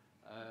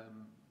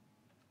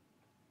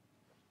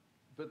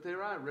 But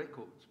there are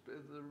records.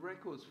 The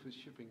records for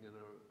shipping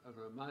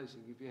are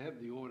amazing. If you have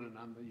the order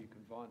number, you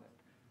can find it.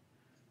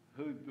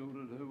 Who built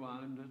it, who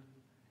owned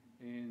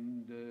it.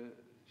 And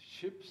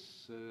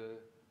ships,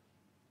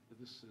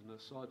 this is an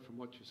aside from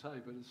what you say,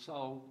 but it's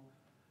sold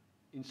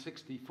in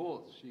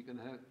 64ths. You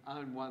can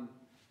own one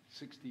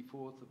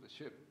 64th of a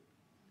ship.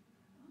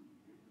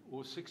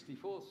 Or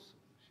 64th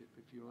ship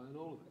if you own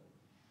all of it.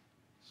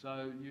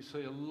 So you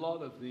see a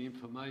lot of the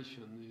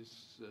information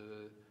is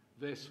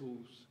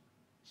vessels,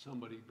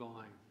 somebody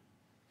buying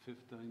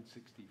 15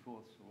 64ths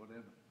or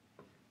whatever.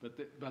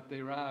 But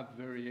there are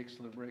very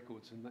excellent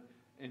records,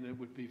 and it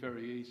would be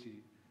very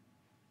easy.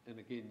 And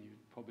again,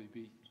 you'd probably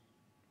be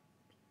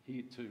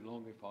here too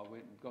long if I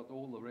went and got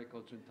all the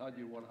records and told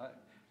you what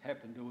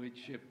happened to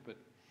each ship. But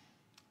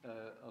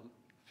a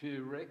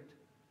few wrecked.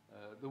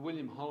 The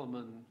William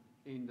Holyman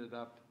ended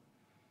up.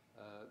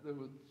 There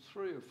were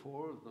 3 or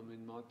 4 of them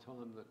in my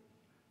time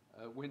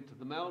that went to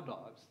the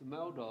Maldives. The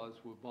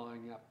Maldives were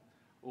buying up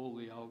all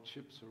the old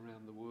ships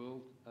around the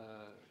world,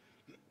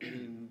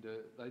 and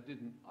they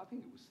didn't. I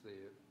think it was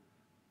there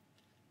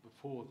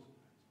before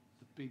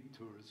the big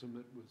tourism.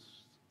 It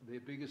was their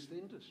biggest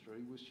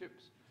industry was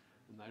ships,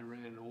 and they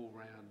ran all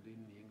round the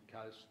Indian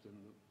coast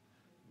and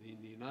the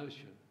Indian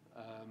Ocean.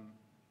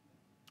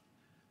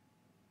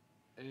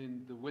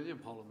 And the William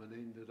Holyman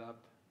ended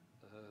up.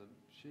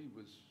 She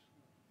was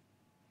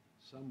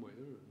somewhere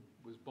and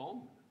was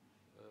bombed.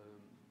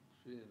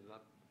 She ended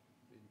up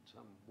in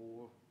some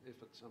war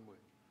effort somewhere.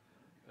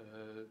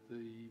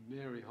 The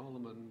Mary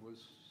Holyman was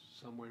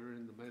somewhere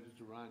in the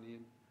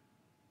Mediterranean.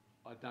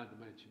 I don't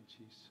imagine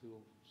she's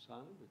still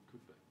sailing, it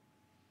could be.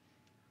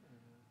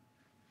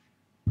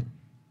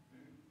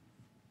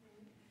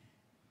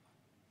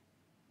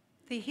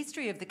 The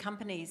history of the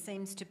company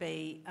seems to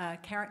be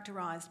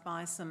characterised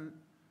by some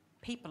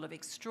people of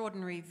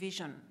extraordinary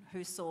vision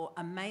who saw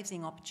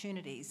amazing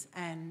opportunities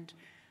and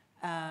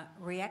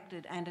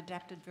reacted and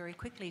adapted very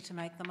quickly to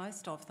make the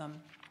most of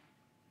them.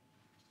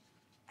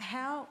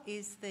 How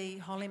is the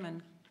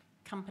Holyman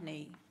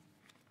company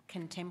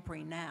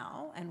contemporary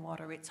now, and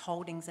what are its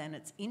holdings and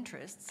its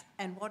interests,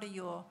 and what are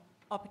your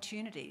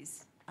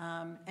opportunities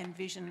and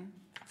vision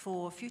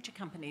for future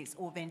companies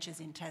or ventures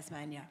in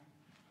Tasmania?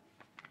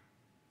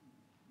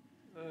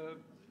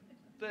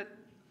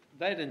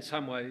 That in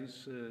some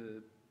ways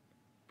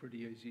pretty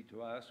easy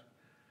to ask.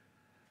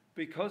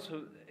 Because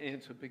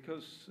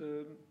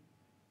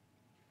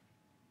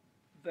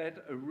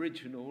that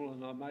original,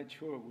 and I made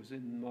sure it was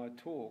in my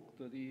talk,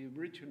 that the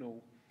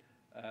original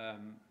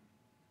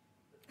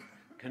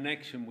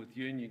connection with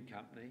Union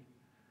Company,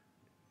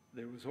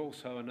 there was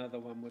also another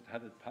one with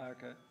Haddad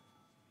Parker.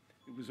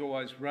 It was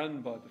always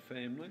run by the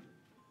family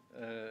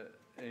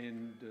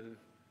and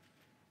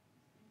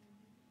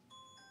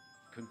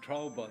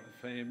controlled by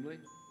the family.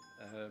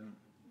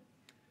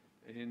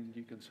 And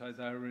you can say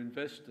they were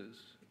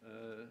investors.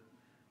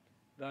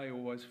 They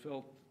always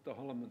felt the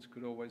Holymans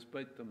could always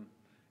beat them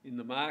in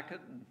the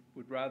market and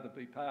would rather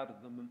be part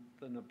of them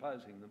than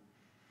opposing them.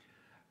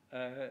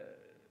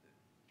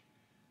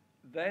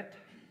 That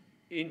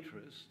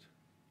interest,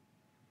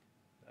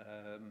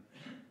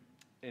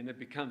 and it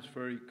becomes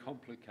very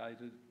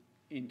complicated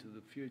into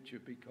the future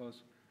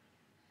because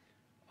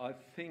I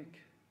think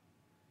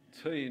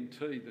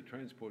TNT, the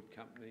transport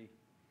company,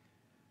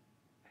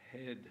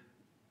 had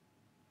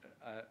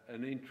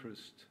an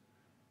interest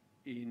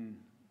in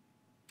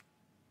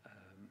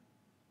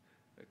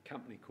a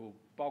company called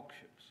Bulk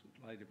Ships,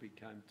 that later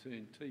became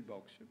TNT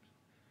Bulk Ships,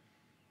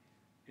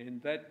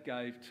 and that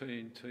gave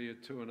TNT a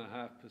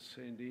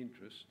 2.5%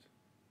 interest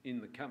in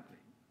the company,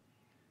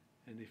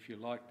 And if you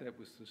like, that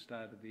was the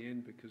start of the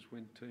end, because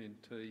when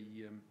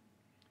TNT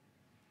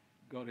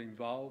got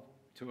involved,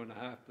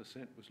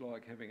 2.5% was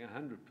like having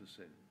 100%.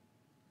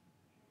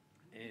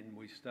 And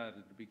we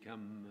started to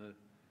become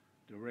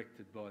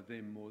directed by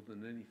them more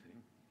than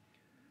anything.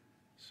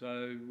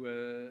 So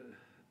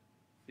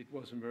it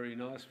wasn't very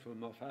nice for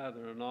my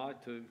father and I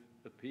to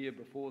appear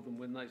before them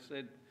when they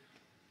said,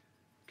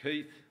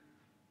 Keith,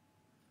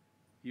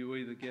 you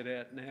either get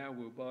out now,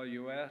 we'll buy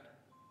you out,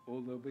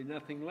 or there'll be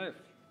nothing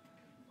left.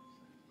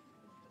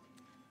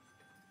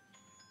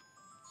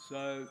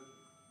 So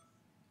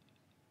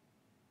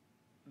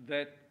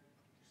that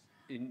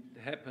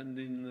happened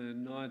in the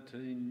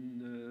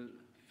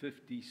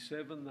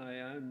 1957. They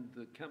owned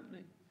the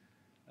company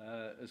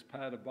as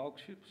part of bulk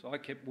ships. I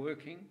kept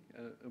working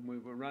and we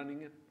were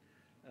running it.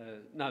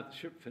 No, the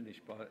ship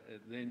finished by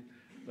then,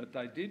 but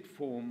they did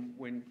form,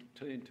 when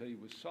TNT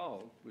was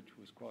sold, which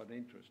was quite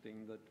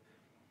interesting, that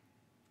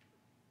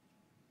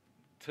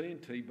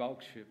TNT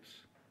bulk ships,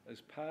 as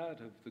part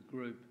of the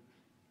group,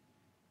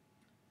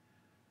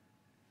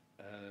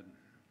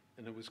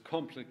 and it was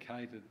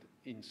complicated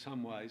in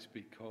some ways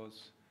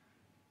because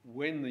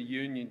when the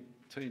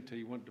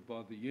TNT wanted to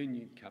buy the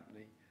Union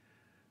Company,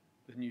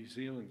 the New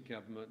Zealand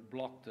government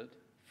blocked it,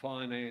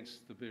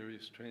 financed the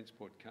various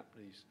transport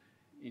companies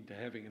into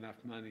having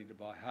enough money to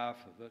buy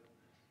half of it,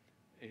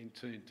 and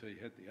TNT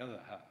had the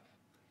other half.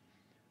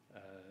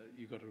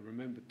 You've got to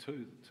remember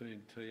too that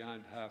TNT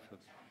owned half of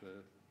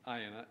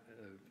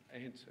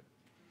Ansett.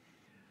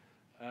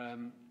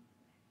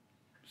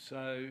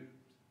 So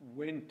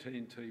when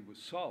TNT was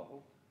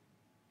sold,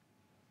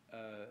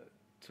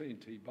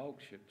 TNT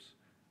bulk ships,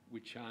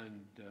 which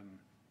owned,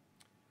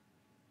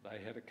 they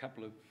had a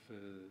couple of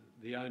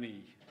the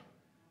only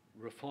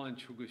refined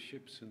sugar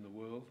ships in the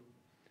world.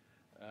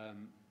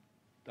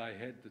 They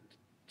had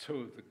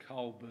two of the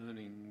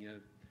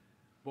coal-burning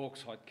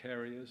bauxite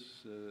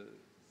carriers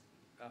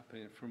up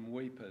from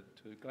Weipa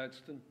to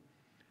Gladstone.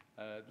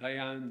 They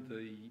owned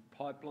the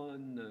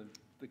pipeline,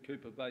 the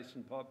Cooper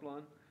Basin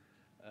pipeline.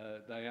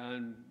 They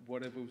owned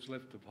whatever was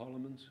left of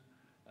Holyman's.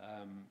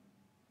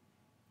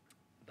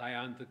 They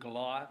owned the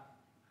Goliath.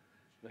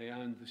 They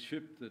owned the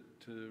ship that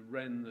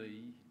ran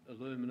the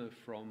alumina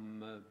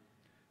from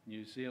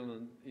New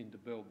Zealand into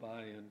Bell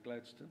Bay and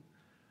Gladstone.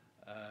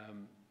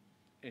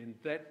 And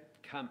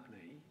that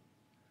company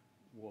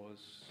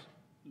was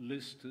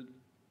listed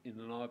in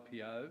an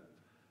IPO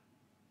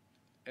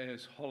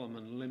as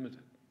Holyman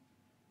Limited,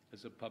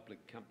 as a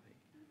public company,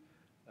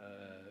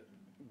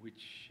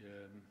 which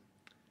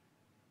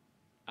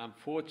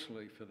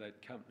unfortunately for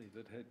that company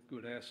that had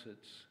good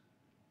assets,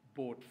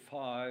 bought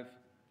 5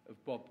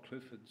 of Bob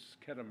Clifford's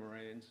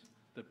catamarans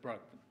that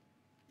broke them.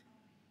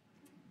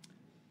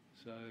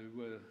 So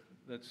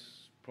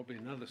that's probably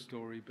another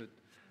story, but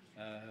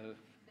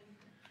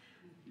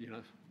you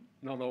know,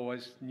 not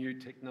always new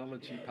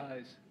technology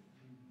pays.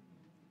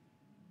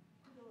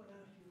 Could I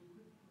ask you a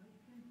quick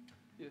question?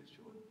 Yeah,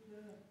 sure. Would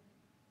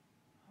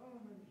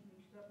Holyman's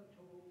mixed up at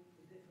all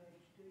with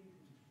F.H.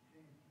 Stevens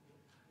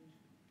transport?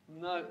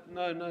 No.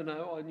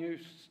 I knew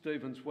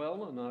Stevens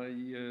well, and I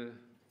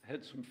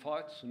had some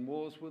fights and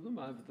wars with them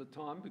over the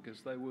time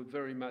because they were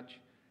very much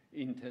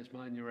in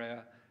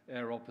Tasmania,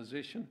 our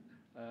opposition.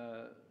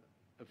 A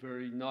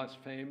very nice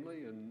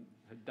family and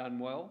had done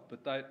well,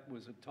 but that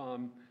was a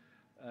time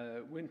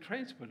when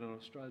transport in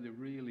Australia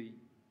really,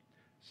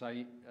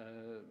 say,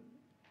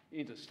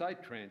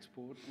 interstate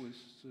transport was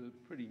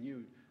pretty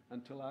new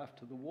until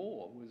after the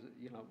war.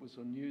 It was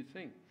a new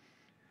thing.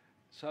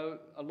 So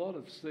a lot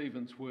of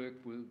Stevens'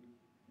 work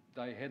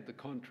they had the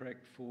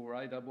contract for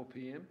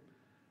APPM.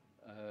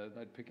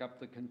 They'd pick up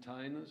the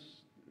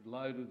containers,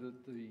 loaded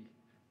at the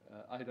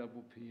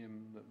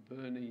APPM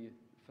Burnie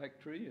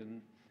factory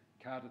and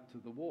cart it to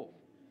the wharf.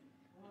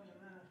 I want to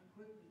ask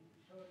quickly,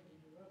 sorry to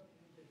interrupt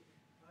you, but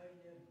I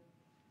was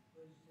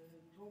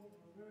talking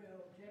to a very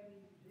old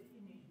chappie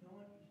in his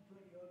 90s,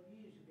 20 odd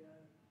years ago,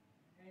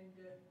 and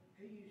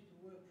he used to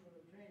work for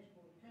a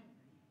transport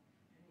company,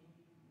 and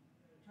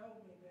he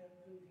told me about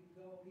moving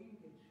gold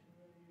ingots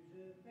from the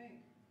Reserve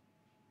Bank.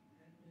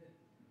 And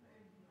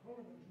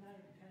Holyman's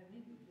name came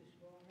into this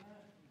while I'm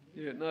asking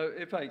you. Yeah, no,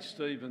 F.H.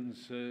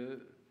 Stevens,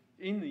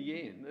 in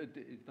the end,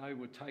 they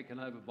were taken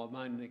over by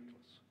Main Nicholas.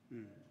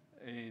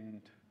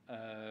 And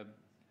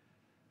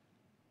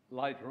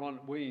later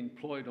on, we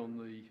employed on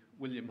the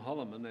William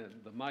Holyman,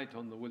 the mate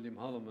on the William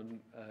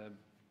Holyman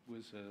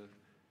was a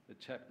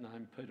chap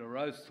named Peter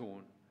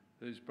Rosethorne,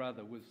 whose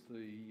brother was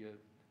the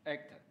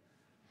actor.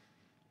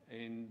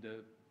 And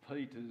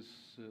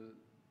Peter's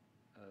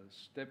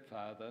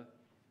stepfather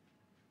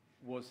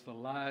was the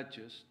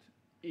largest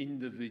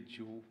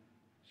individual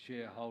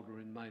shareholder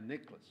in Main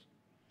Nicholas.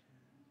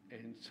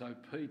 And so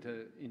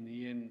Peter, in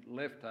the end,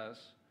 left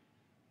us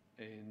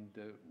and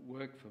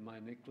worked for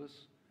Main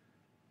Nicholas,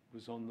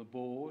 was on the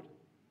board,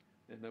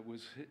 and it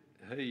was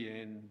he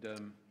and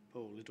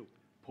Paul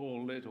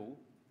Little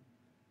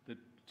that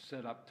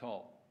set up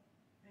Toll.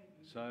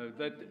 So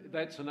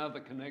that's another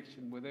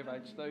connection with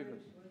F.H.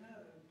 Stevens.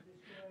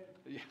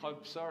 Yeah,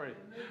 I'm sorry.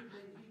 They moved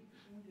these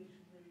ingots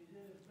from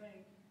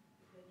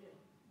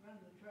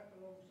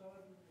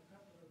alongside with a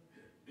couple of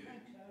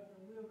planks over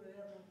and wheeled it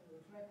out onto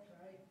the flat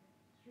tray,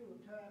 threw a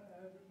tarp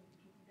over it and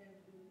took it down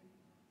to the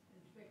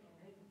inspection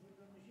head and put it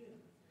on the ship.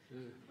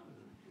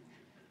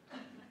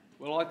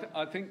 Well,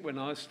 I think when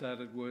I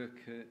started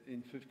work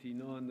in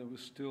 59, there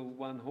was still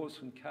one horse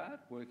and cart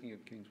working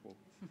at Kings Wharf.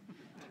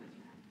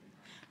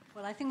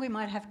 Well, I think we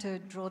might have to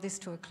draw this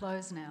to a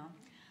close now.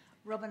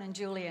 Robin and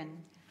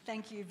Julian,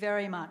 thank you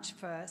very much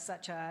for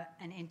such an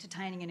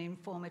entertaining and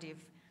informative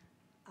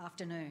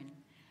afternoon.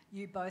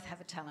 You both have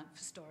a talent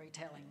for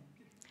storytelling.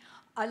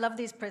 I love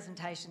these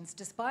presentations.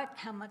 Despite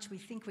how much we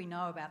think we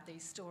know about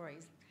these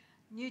stories,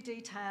 new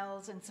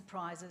details and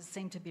surprises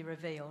seem to be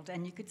revealed,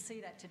 and you could see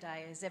that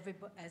today as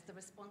the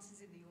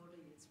responses in the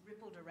audience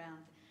rippled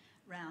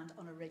around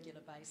on a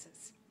regular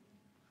basis.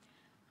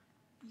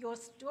 Your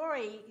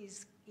story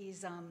is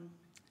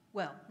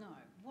well, no,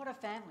 what a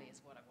family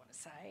is what I want to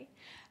say.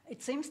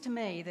 It seems to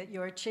me that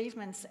your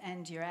achievements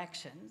and your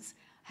actions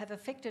have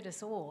affected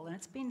us all, and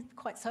it's been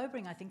quite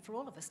sobering, I think, for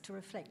all of us to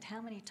reflect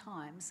how many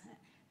times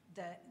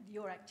that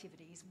your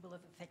activities will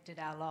have affected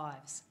our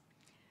lives.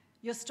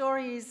 Your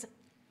story is,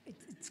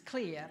 it's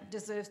clear,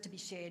 deserves to be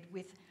shared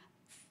with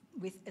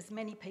as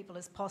many people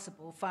as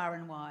possible, far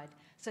and wide.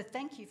 So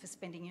thank you for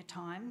spending your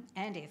time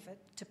and effort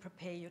to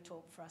prepare your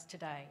talk for us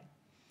today.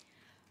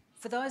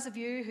 For those of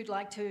you who'd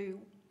like to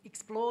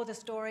explore the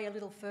story a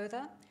little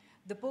further,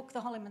 the book, The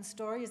Holyman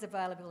Story, is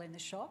available in the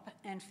shop,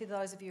 and for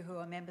those of you who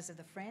are members of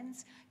the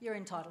Friends, you're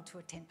entitled to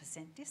a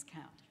 10%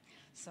 discount.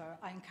 So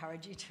I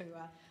encourage you to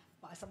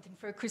buy something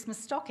for a Christmas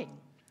stocking.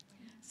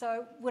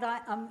 So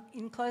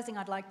in closing,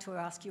 I'd like to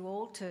ask you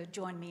all to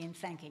join me in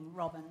thanking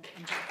Robin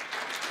and Julian.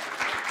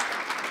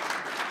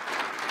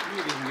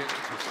 You didn't get to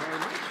say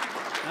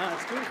much. No,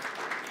 it's good.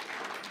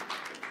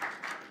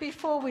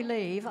 Before we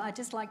leave, I'd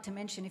just like to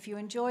mention, if you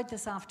enjoyed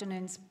this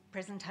afternoon's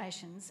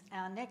presentations,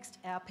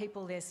 our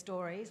People, Their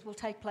Stories will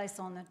take place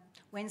on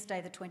Wednesday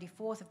the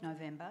 24th of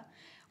November,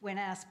 when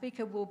our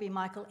speaker will be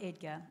Michael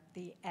Edgar,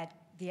 the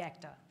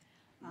actor.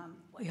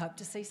 We hope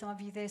to see some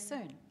of you there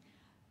soon.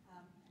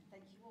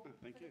 Thank you all.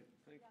 Thank you.